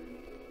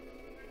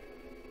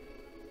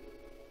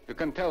 You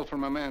can tell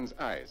from a man's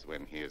eyes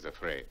when he is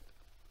afraid.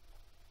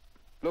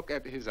 Look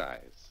at his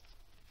eyes.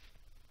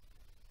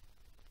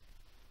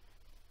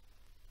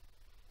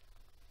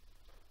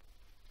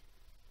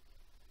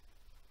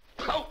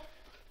 Oh!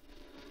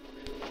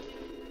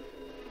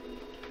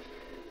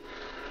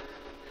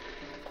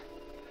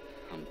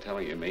 I'm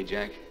telling you,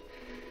 Majak,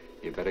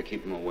 you better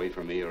keep him away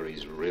from me or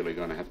he's really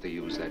gonna have to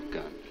use that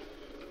gun.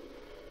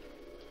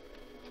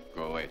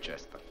 Go away,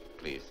 Chester,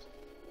 please.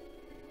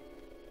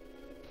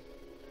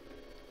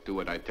 Do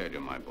what I tell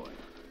you, my boy.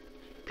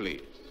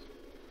 Please.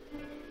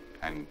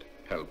 And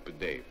help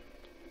Dave.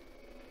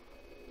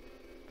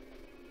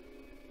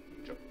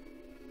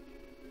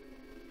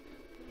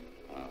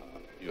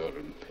 You're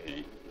in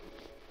pain.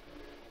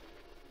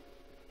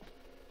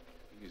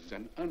 He's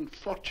an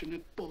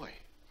unfortunate boy.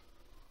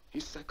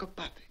 He's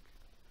psychopathic.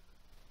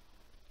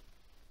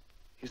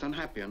 He's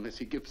unhappy unless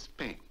he gives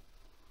pain.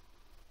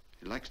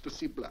 He likes to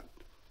see blood.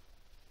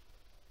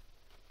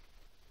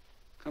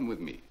 Come with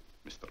me,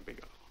 Mr.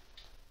 Bigelow.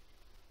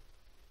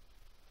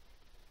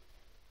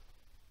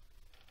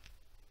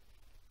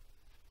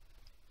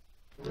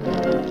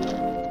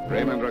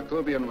 Raymond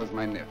Rakobian was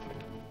my nephew.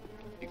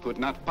 He could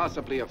not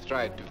possibly have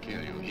tried to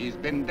kill you. He's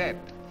been dead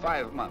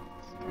 5 months.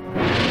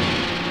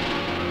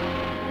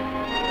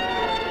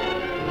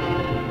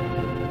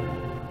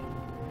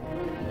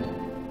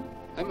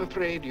 I'm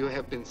afraid you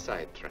have been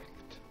sidetracked.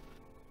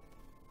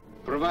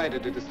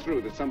 Provided it is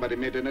true that somebody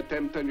made an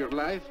attempt on your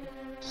life.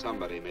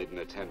 Somebody made an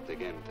attempt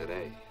again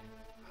today.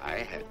 I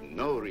had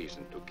no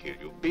reason to kill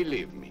you,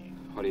 believe me.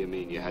 What do you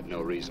mean you had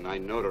no reason? I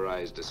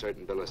notarized a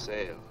certain bill of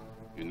sale.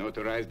 You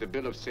notarized the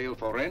bill of sale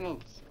for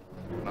Reynolds,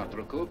 not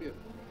Rakobian.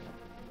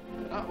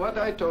 Now, what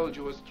I told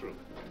you was true.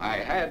 I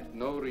had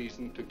no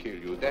reason to kill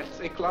you. That's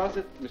a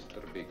closet,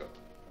 Mr. Bigelow.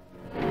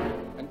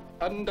 And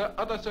under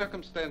other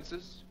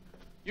circumstances,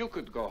 you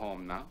could go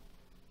home now.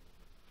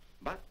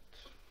 But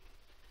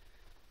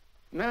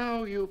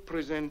now you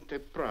present a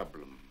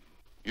problem.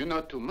 You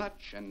know too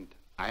much, and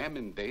I am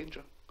in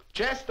danger.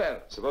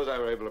 Chester! Suppose I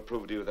were able to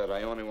prove to you that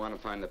I only want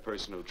to find the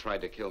person who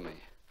tried to kill me,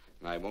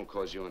 and I won't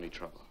cause you any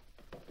trouble.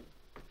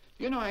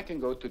 You know, I can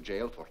go to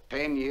jail for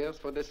 10 years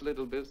for this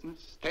little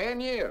business.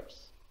 10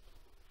 years.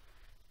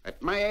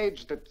 At my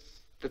age,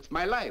 that's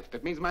my life.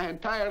 That means my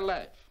entire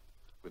life.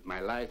 With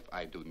my life,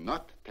 I do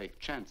not take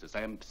chances.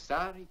 I am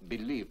sorry,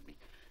 believe me.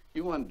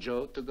 You want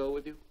Joe to go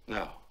with you?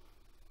 No.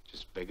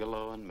 Just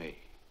Bigelow and me.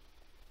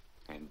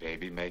 And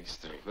baby makes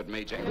 3. With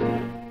me, Jack.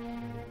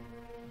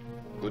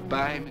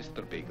 Goodbye,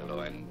 Mr.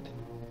 Bigelow, and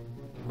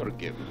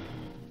forgive me.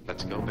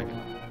 Let's go,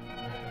 Bigelow.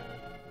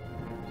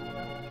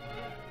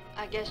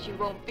 I guess you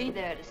won't be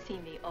there to see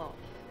me off.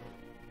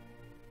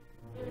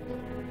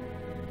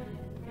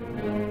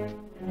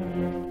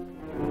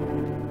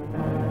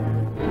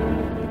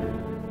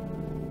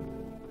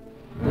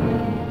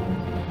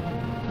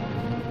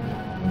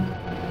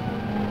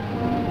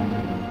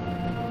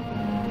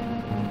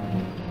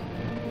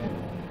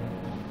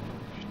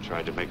 You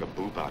tried to make a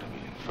boob out of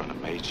me in front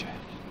of Major.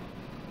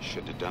 You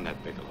shouldn't have done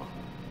that, Bigelow.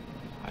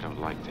 I don't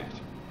like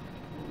that.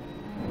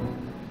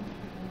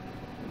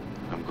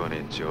 I'm going to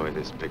enjoy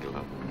this,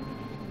 Bigelow.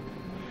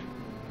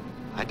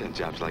 I've done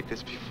jobs like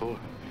this before.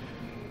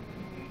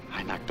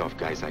 I knocked off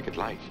guys I could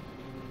like.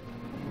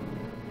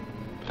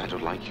 But I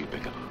don't like you,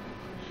 Bigelow.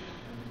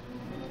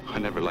 I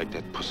never liked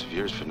that puss of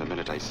yours from the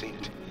minute I seen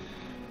it.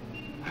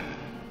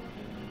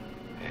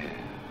 Yeah.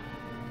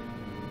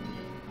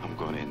 I'm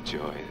going to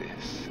enjoy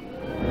this.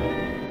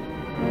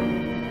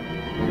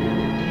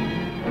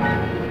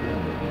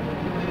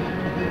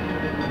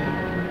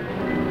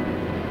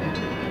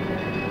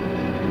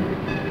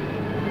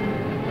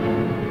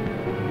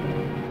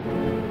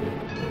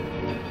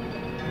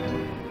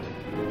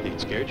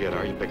 Scared yet,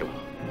 are you, Bigelow?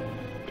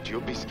 But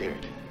you'll be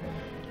scared.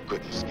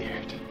 Good and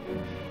scared.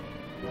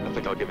 I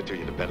think I'll give it to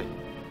you in the belly.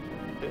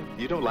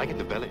 You don't like it in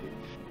the belly?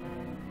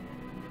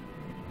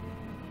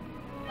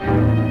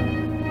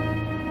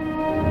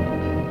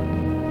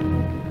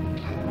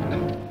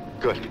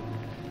 Good.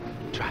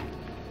 Try it.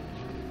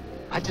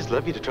 I'd just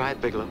love you to try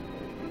it, Bigelow.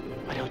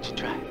 Why don't you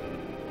try it?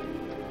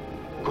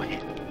 Go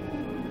ahead.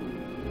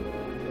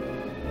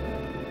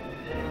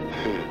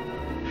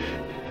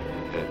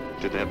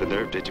 Didn't have the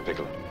nerve, did you,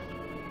 Bigelow?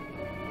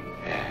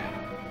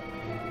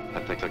 I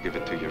think I'll give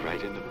it to you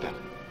right in the belly.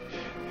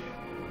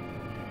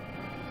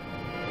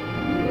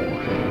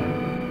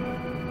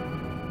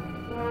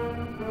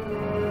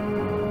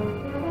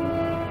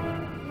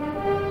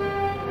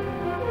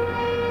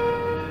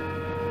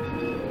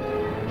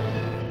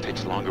 It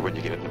takes longer when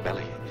you get it in the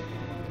belly.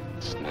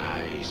 It's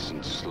nice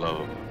and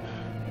slow.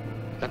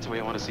 That's the way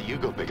I want to see you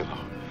go, Bigelow.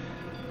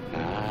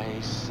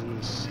 Nice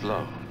and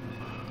slow.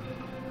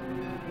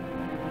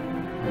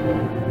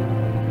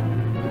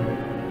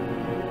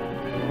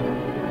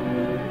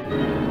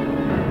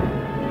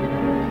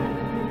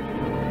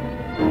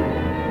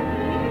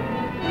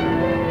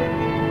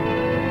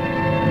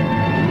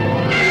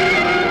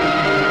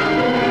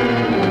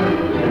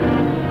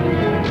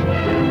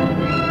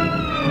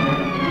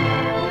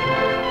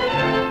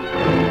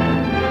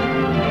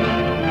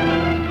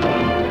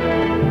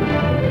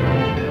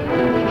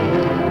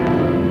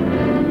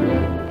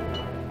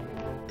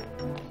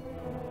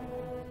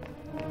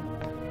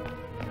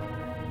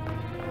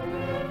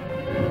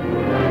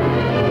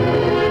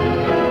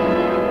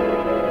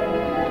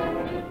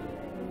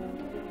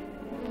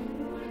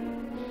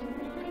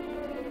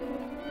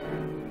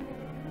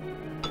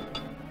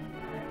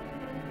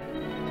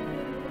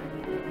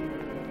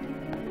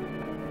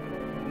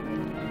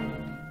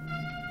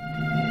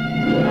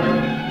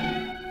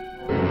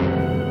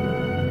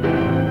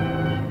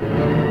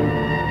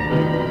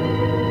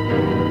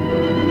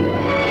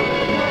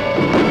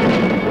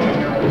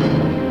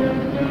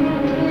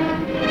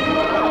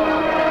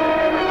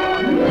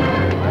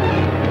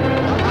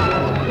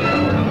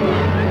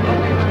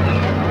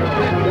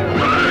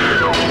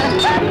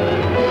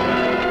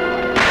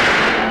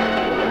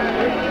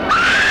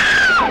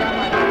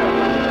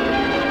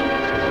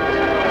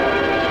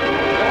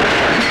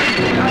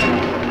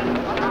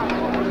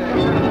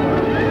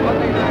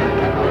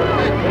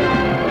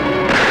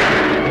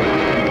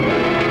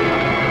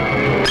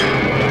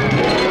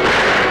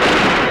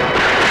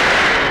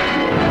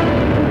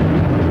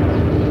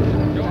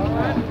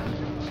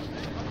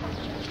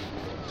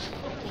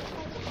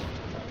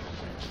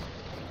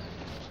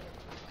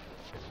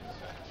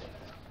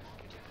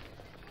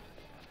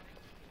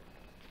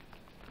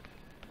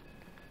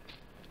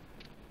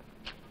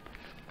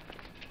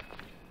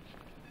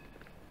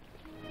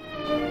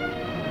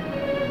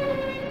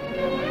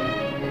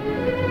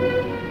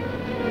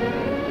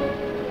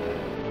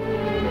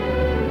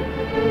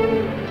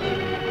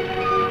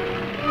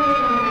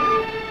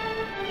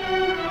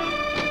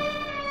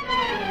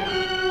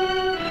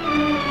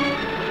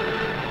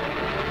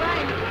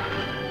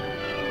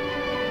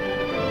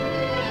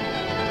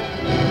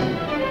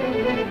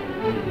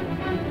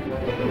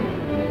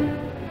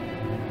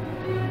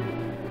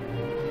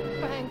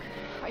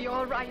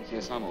 all right?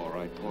 Yes, I'm all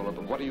right, Paula,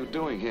 but what are you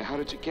doing here? How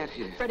did you get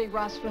here? Freddie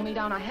Ross flew me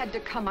down. I had to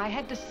come. I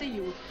had to see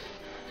you.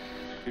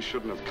 You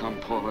shouldn't have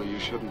come, Paula. You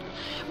shouldn't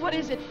have. What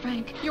is it,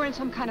 Frank? You're in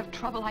some kind of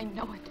trouble. I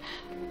know it.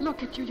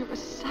 Look at you. You're a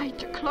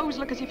sight. Your clothes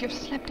look as if you've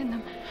slept in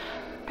them.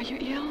 Are you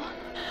ill?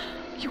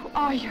 You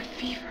are. You're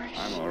feverish.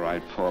 I'm all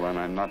right, Paula, and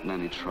I'm not in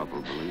any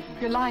trouble, believe me.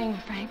 You're lying,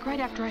 Frank.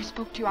 Right after I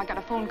spoke to you, I got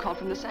a phone call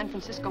from the San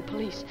Francisco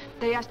police.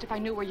 They asked if I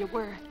knew where you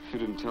were. You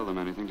didn't tell them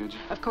anything, did you?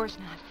 Of course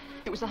not.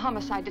 It was the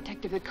homicide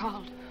detective that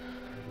called.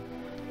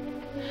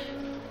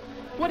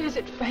 What is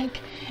it, Frank?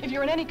 If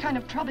you're in any kind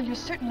of trouble, you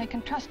certainly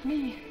can trust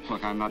me.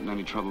 Look, I'm not in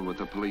any trouble with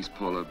the police,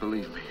 Paula,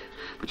 believe me.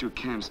 But you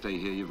can't stay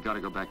here. You've got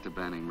to go back to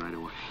Banning right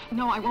away.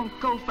 No, I won't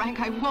go, Frank.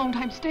 I won't.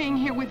 I'm staying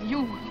here with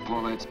you.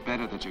 Paula, it's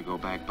better that you go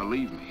back,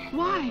 believe me.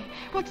 Why?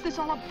 What's this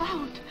all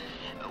about?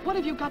 What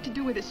have you got to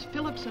do with this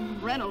Phillips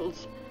and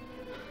Reynolds?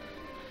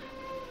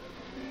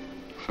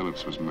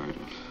 Phillips was murdered.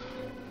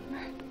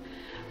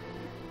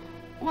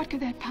 What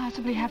could that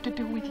possibly have to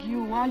do with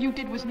you? All you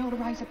did was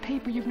notarize a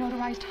paper. You've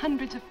notarized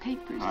hundreds of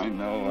papers. I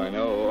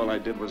know. All I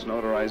did was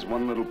notarize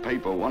one little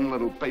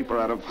paper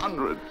out of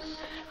hundreds.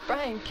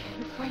 Frank,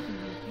 you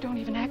frighten me. You don't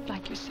even act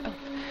like yourself.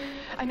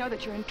 I know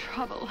that you're in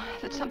trouble,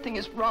 that something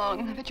is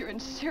wrong, that you're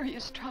in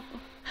serious trouble.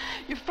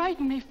 You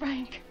frighten me,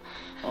 Frank.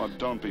 Oh,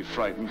 don't be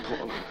frightened,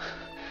 Paula.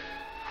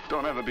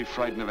 Don't ever be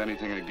frightened of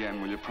anything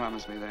again. Will you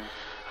promise me that?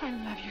 I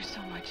love you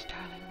so much,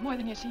 darling, more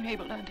than you seem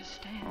able to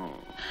understand. Oh.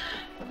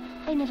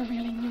 I never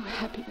really knew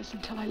happiness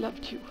until I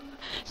loved you.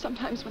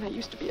 Sometimes when I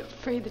used to be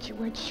afraid that you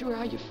weren't sure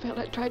how you felt,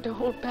 I tried to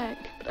hold back,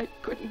 but I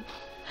couldn't.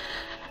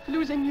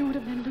 Losing you would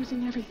have been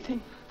losing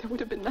everything. There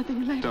would have been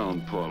nothing left.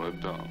 Don't, Paula,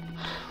 don't.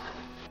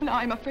 Now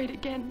I'm afraid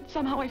again.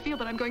 Somehow I feel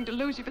that I'm going to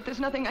lose you, but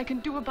there's nothing I can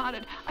do about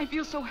it. I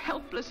feel so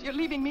helpless. You're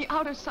leaving me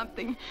out of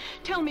something.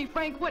 Tell me,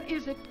 Frank, what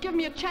is it? Give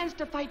me a chance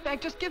to fight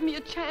back. Just give me a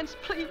chance,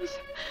 please.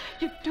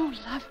 You do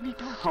love me,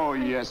 don't you? Oh,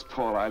 yes,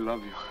 Paula, I love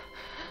you.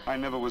 I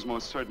never was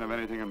more certain of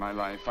anything in my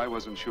life. I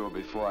wasn't sure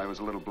before. I was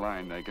a little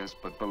blind, I guess,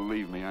 but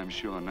believe me, I'm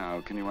sure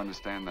now. Can you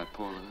understand that,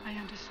 Paula? I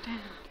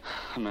understand.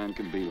 A man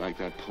can be like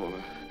that,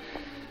 Paula.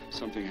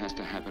 Something has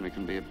to happen. It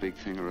can be a big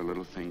thing or a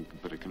little thing,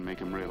 but it can make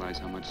him realize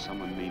how much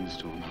someone means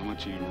to him, how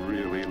much he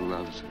really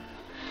loves her.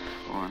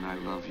 Oh, and I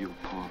love you,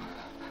 Paula.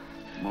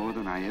 More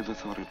than I ever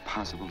thought it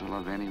possible to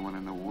love anyone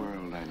in the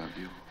world, I love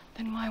you.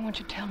 Then why won't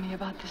you tell me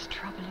about this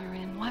trouble you're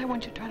in? Why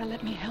won't you try to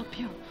let me help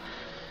you?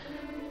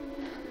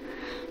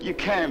 You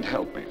can't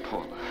help me,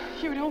 Paula.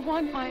 You don't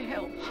want my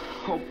help.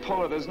 Oh,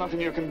 Paula, there's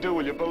nothing you can do.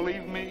 Will you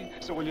believe me?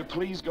 So will you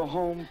please go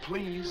home,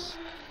 please?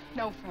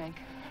 No, Frank.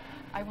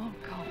 I won't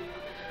go.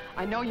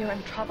 I know you're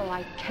in trouble.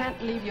 I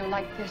can't leave you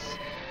like this.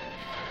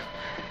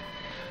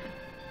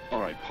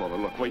 All right, Paula,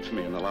 look, wait for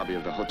me in the lobby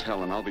of the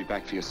hotel, and I'll be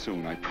back for you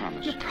soon, I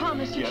promise. You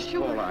promise? You're yes,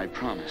 sure? Paula, I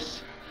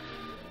promise.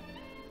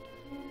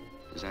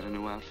 Is that a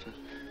new outfit?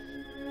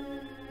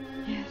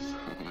 Yes.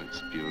 Oh,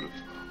 it's beautiful.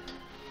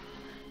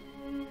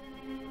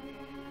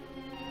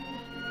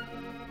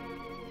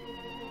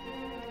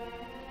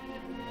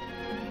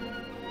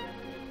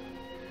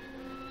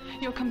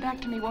 You'll come back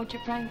to me, won't you,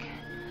 Frank?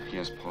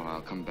 Yes, Paula,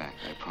 I'll come back,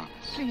 I promise.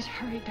 Please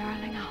hurry,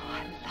 darling. Oh,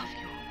 I love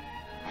you.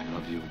 I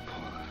love you,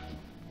 Paula.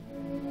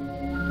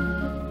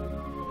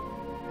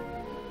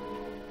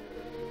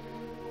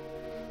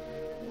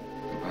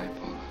 Goodbye,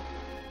 Paula.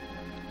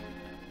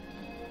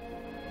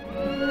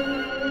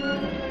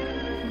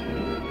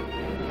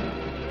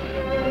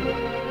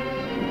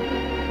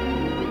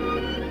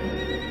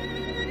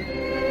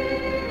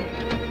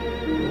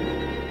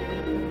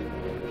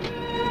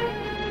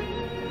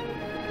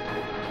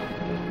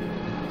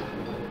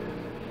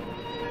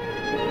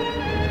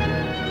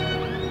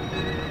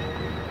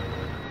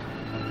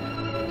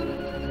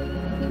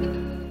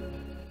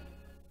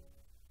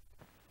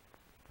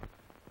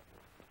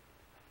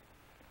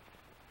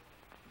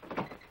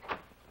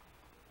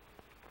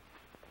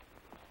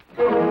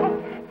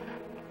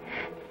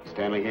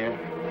 Stanley here?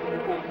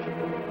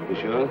 You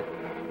sure?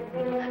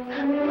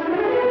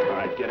 All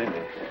right, get in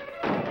there.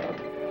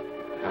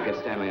 Now get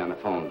Stanley on the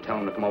phone. Tell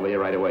him to come over here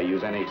right away.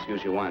 Use any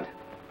excuse you want.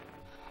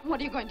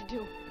 What are you going to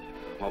do?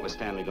 What was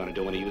Stanley going to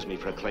do when he used me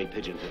for a clay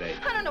pigeon today?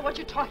 I don't know what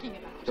you're talking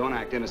about. Don't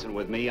act innocent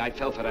with me. I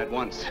fell for that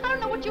once. I don't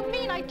know what you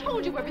mean. I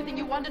told you everything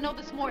you wanted to know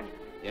this morning.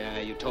 Yeah,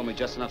 you told me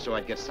just enough so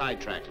I'd get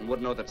sidetracked and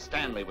wouldn't know that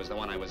Stanley was the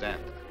one I was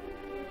after.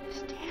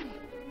 Stanley?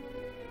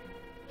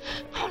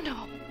 Oh,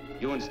 no.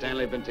 You and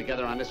Stanley have been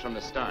together on this from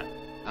the start.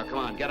 Now, come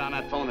on, get on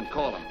that phone and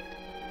call him.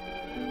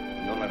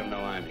 Don't let him know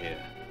I'm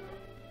here.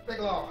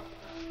 Bigelow.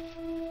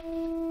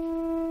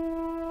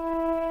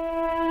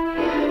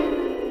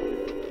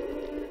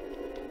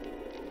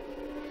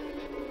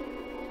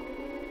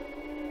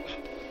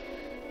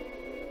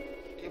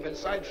 You've been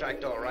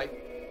sidetracked, all right.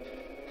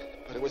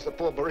 But it was the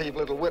poor bereaved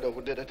little widow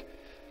who did it.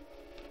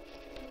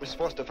 Miss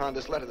Foster found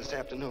this letter this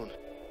afternoon.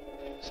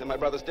 It's in my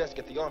brother's desk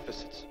at the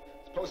office. It's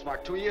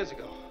postmarked 2 years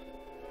ago.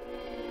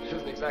 It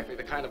isn't exactly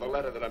the kind of a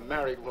letter that a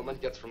married woman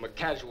gets from a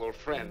casual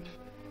friend.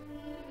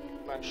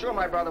 I'm sure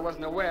my brother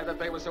wasn't aware that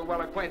they were so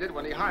well acquainted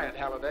when he hired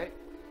Halliday.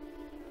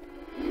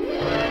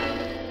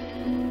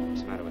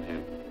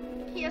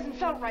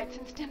 felt right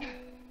since dinner.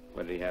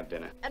 Where did he have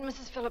dinner? At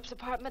Mrs. Phillips'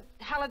 apartment.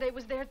 Halliday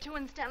was there, too,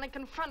 and Stanley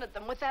confronted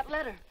them with that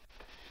letter.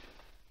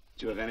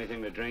 Did you have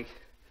anything to drink?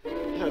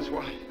 Yes,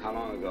 why? How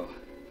long ago?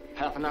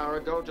 Half an hour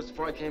ago, just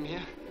before I came here.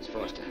 Miss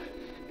Foster,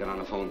 get on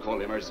the phone, call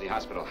the emergency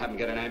hospital. Have them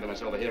get an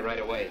ambulance over here right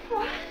away.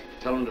 What?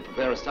 Tell them to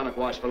prepare a stomach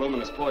wash for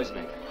luminous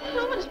poisoning.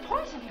 Luminous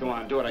poisoning? Go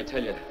on, do what I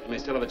tell you. You may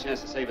still have a chance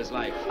to save his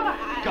life.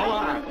 Go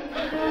on!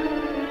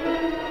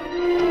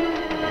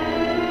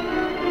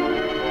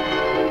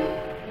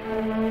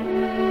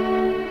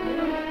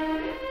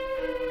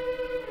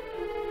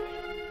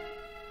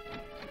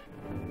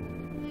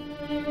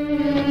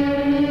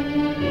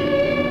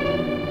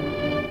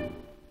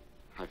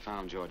 I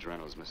found George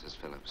Reynolds, Mrs.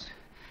 Phillips.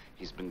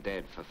 He's been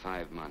dead for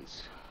 5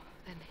 months.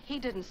 Then he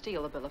didn't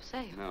steal the bill of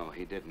sale. No,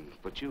 he didn't.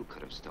 But you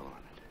could have stolen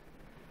it.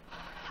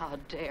 How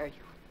dare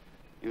you?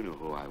 You knew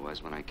who I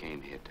was when I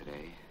came here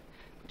today.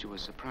 But you were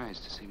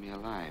surprised to see me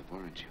alive,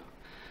 weren't you?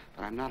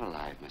 But I'm not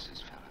alive,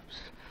 Mrs.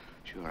 Phillips.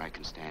 Sure, I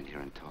can stand here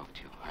and talk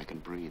to you. I can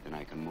breathe and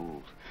I can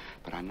move.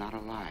 But I'm not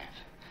alive.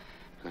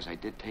 Because I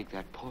did take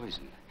that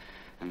poison.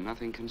 And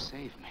nothing can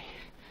save me.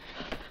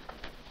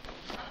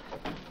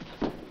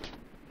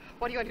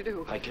 What are you going to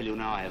do? If I kill you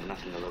now, I have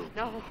nothing to lose.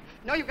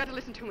 No, you've got to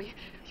listen to me.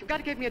 You've got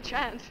to give me a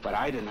chance. But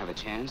I didn't have a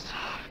chance.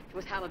 It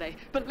was Halliday.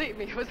 Believe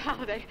me, it was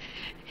Halliday.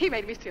 He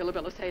made me steal the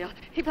bill of sale.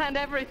 He planned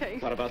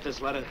everything. What about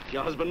this letter?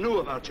 Your husband knew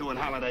about you and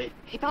Halliday.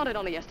 He found it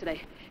only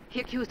yesterday.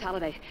 He accused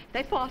Halliday.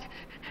 They fought,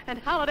 and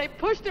Halliday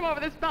pushed him over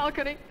this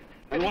balcony.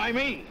 And why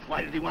me?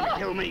 Why did he want to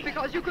kill me?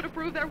 Because you could have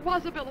proved there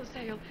was a bill of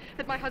sale,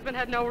 that my husband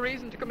had no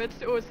reason to commit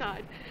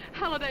suicide.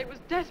 Halliday was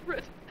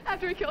desperate.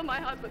 After he killed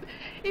my husband,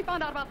 he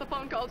found out about the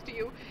phone calls to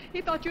you.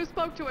 He thought you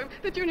spoke to him,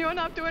 that you knew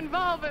enough to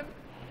involve him.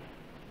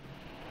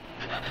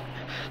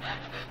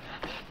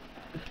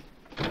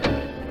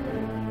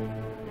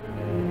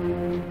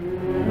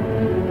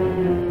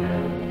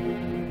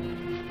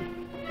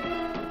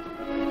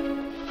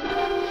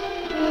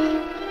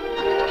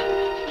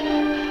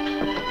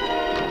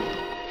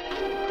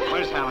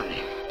 Where's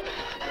Halliday?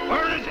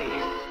 Where is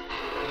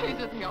he?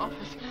 He's at the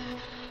office.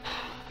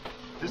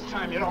 This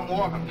time you don't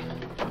want him.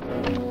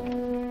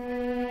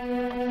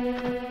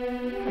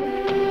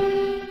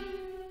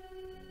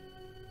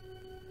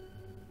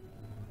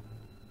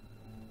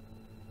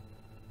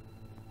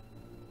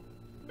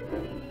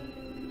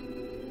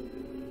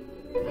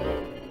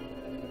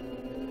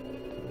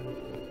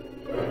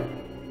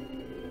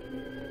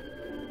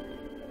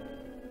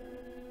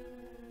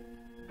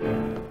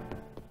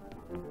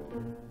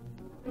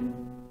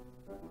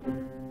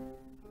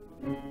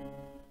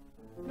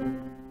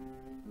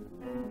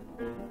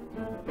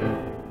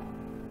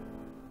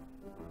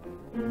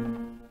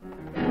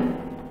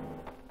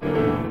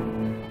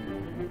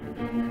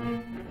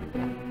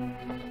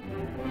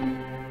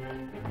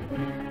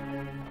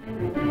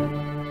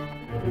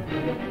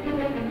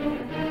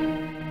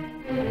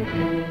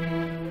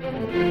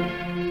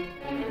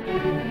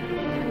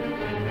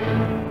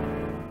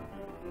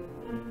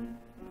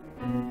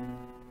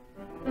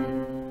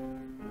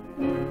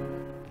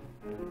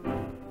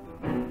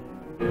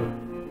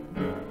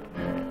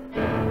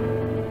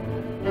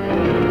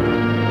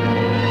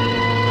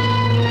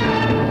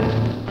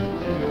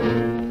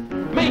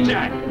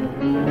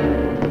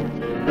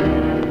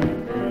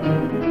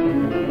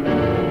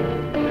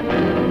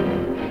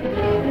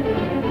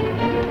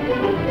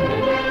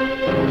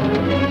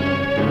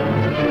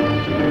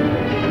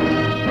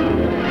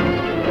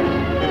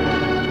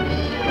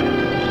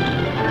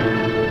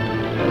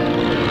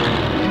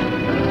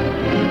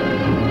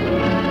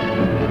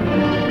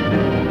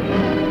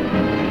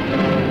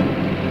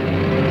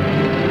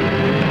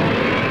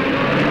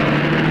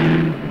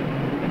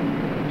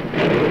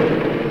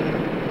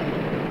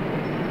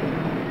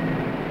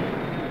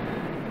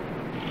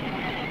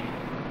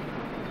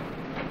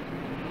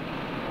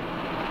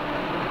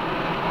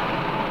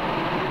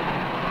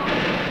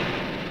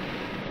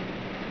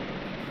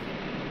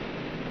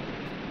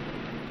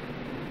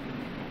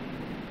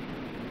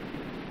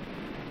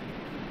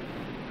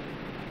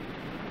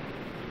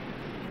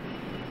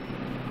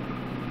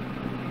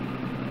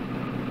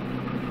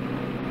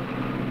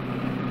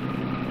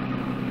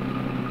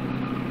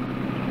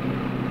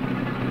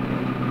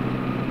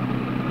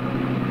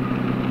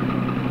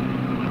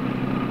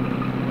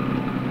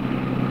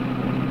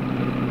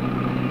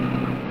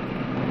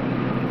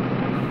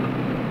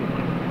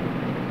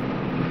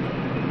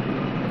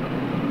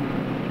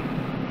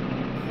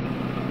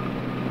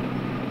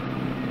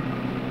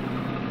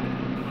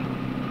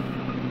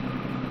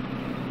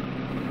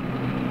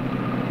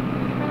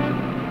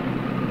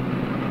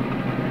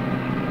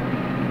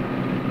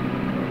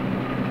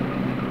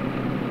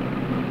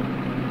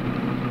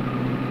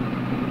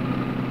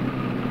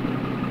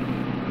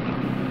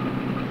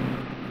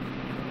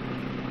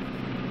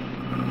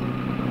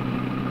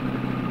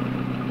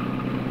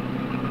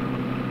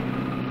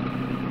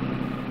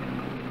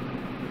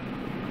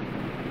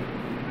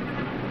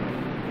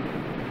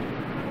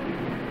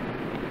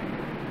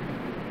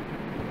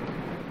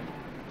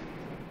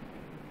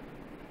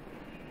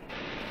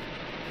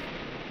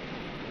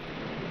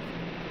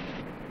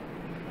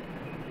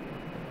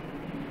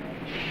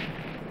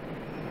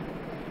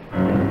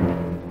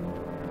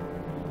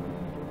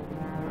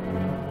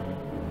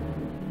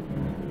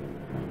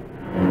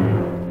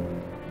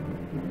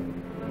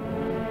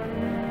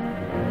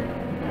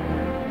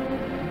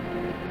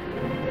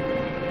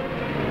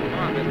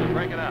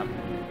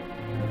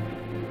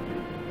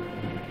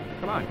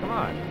 Come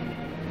on.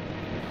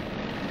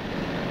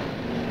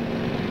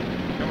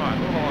 Come on,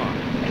 move along.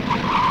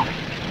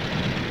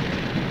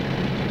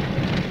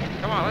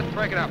 Come on, let's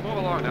break it up. Move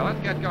along now.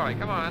 Let's get going.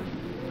 Come on.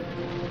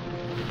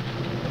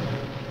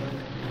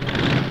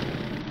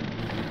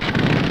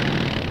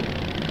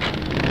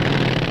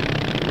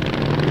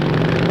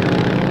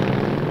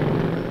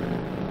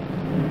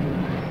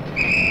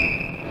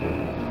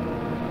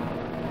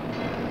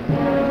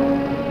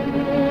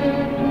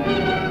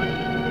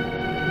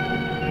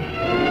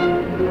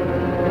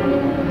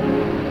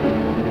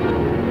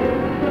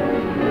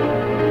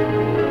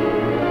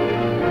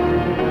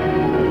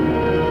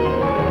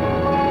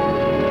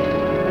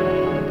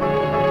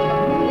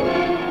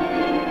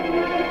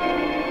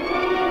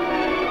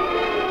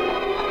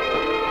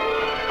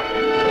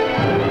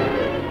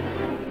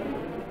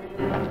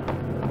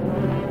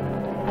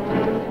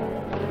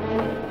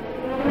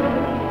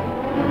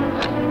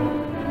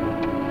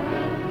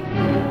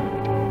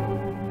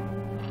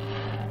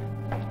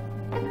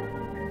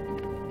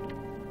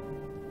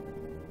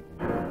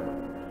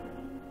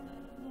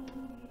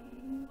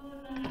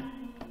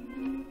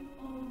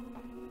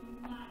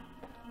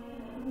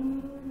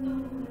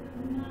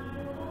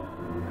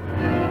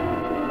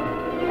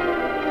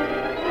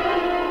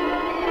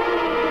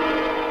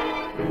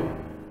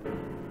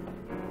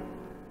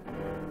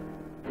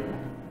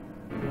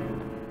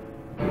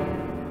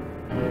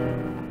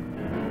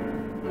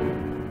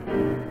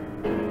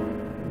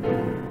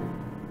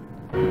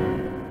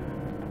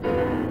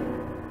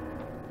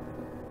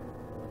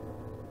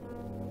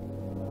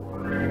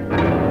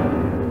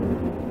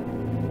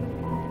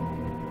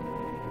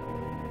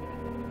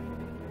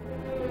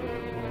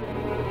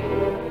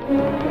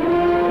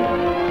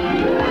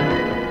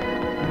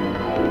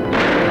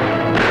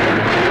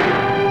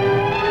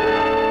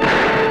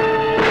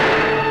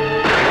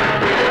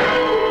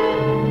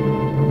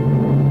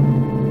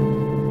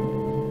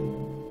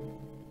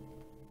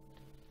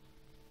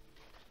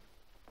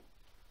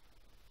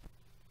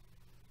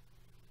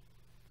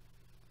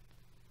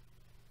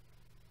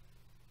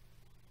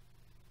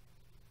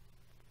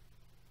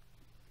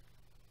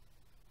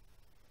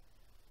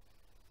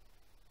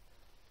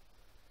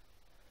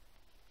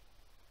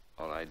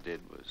 All I did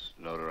was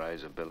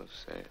notarize a bill of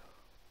sale.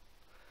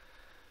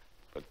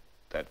 But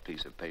that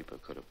piece of paper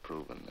could have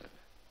proven that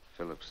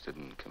Phillips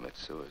didn't commit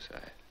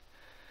suicide.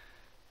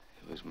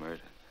 He was murdered.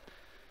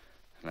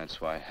 And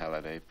that's why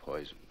Halliday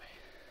poisoned me.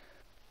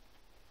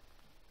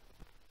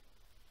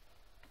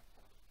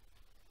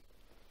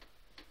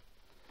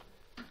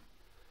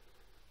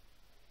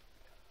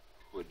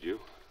 Would you?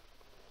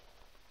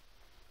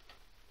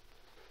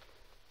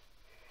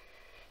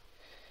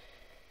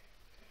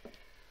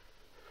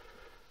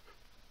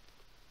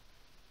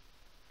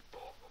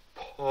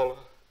 Paula.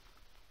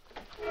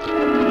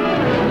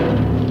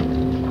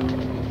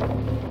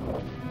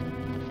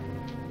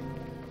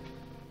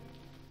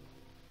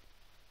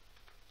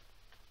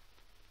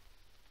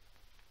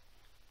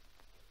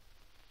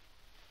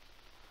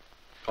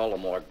 Call the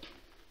morgue.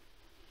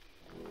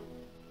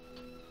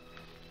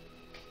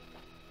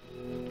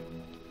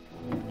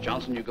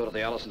 Johnson, you go to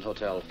the Allison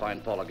Hotel,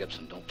 find Paula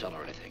Gibson. Don't tell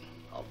her anything.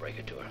 I'll break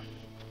it to her.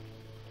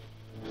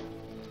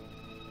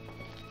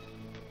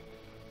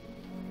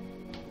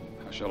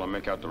 How shall I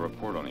make out the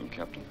report on him,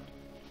 Captain?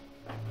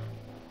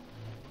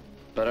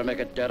 Better make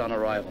it dead on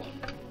arrival.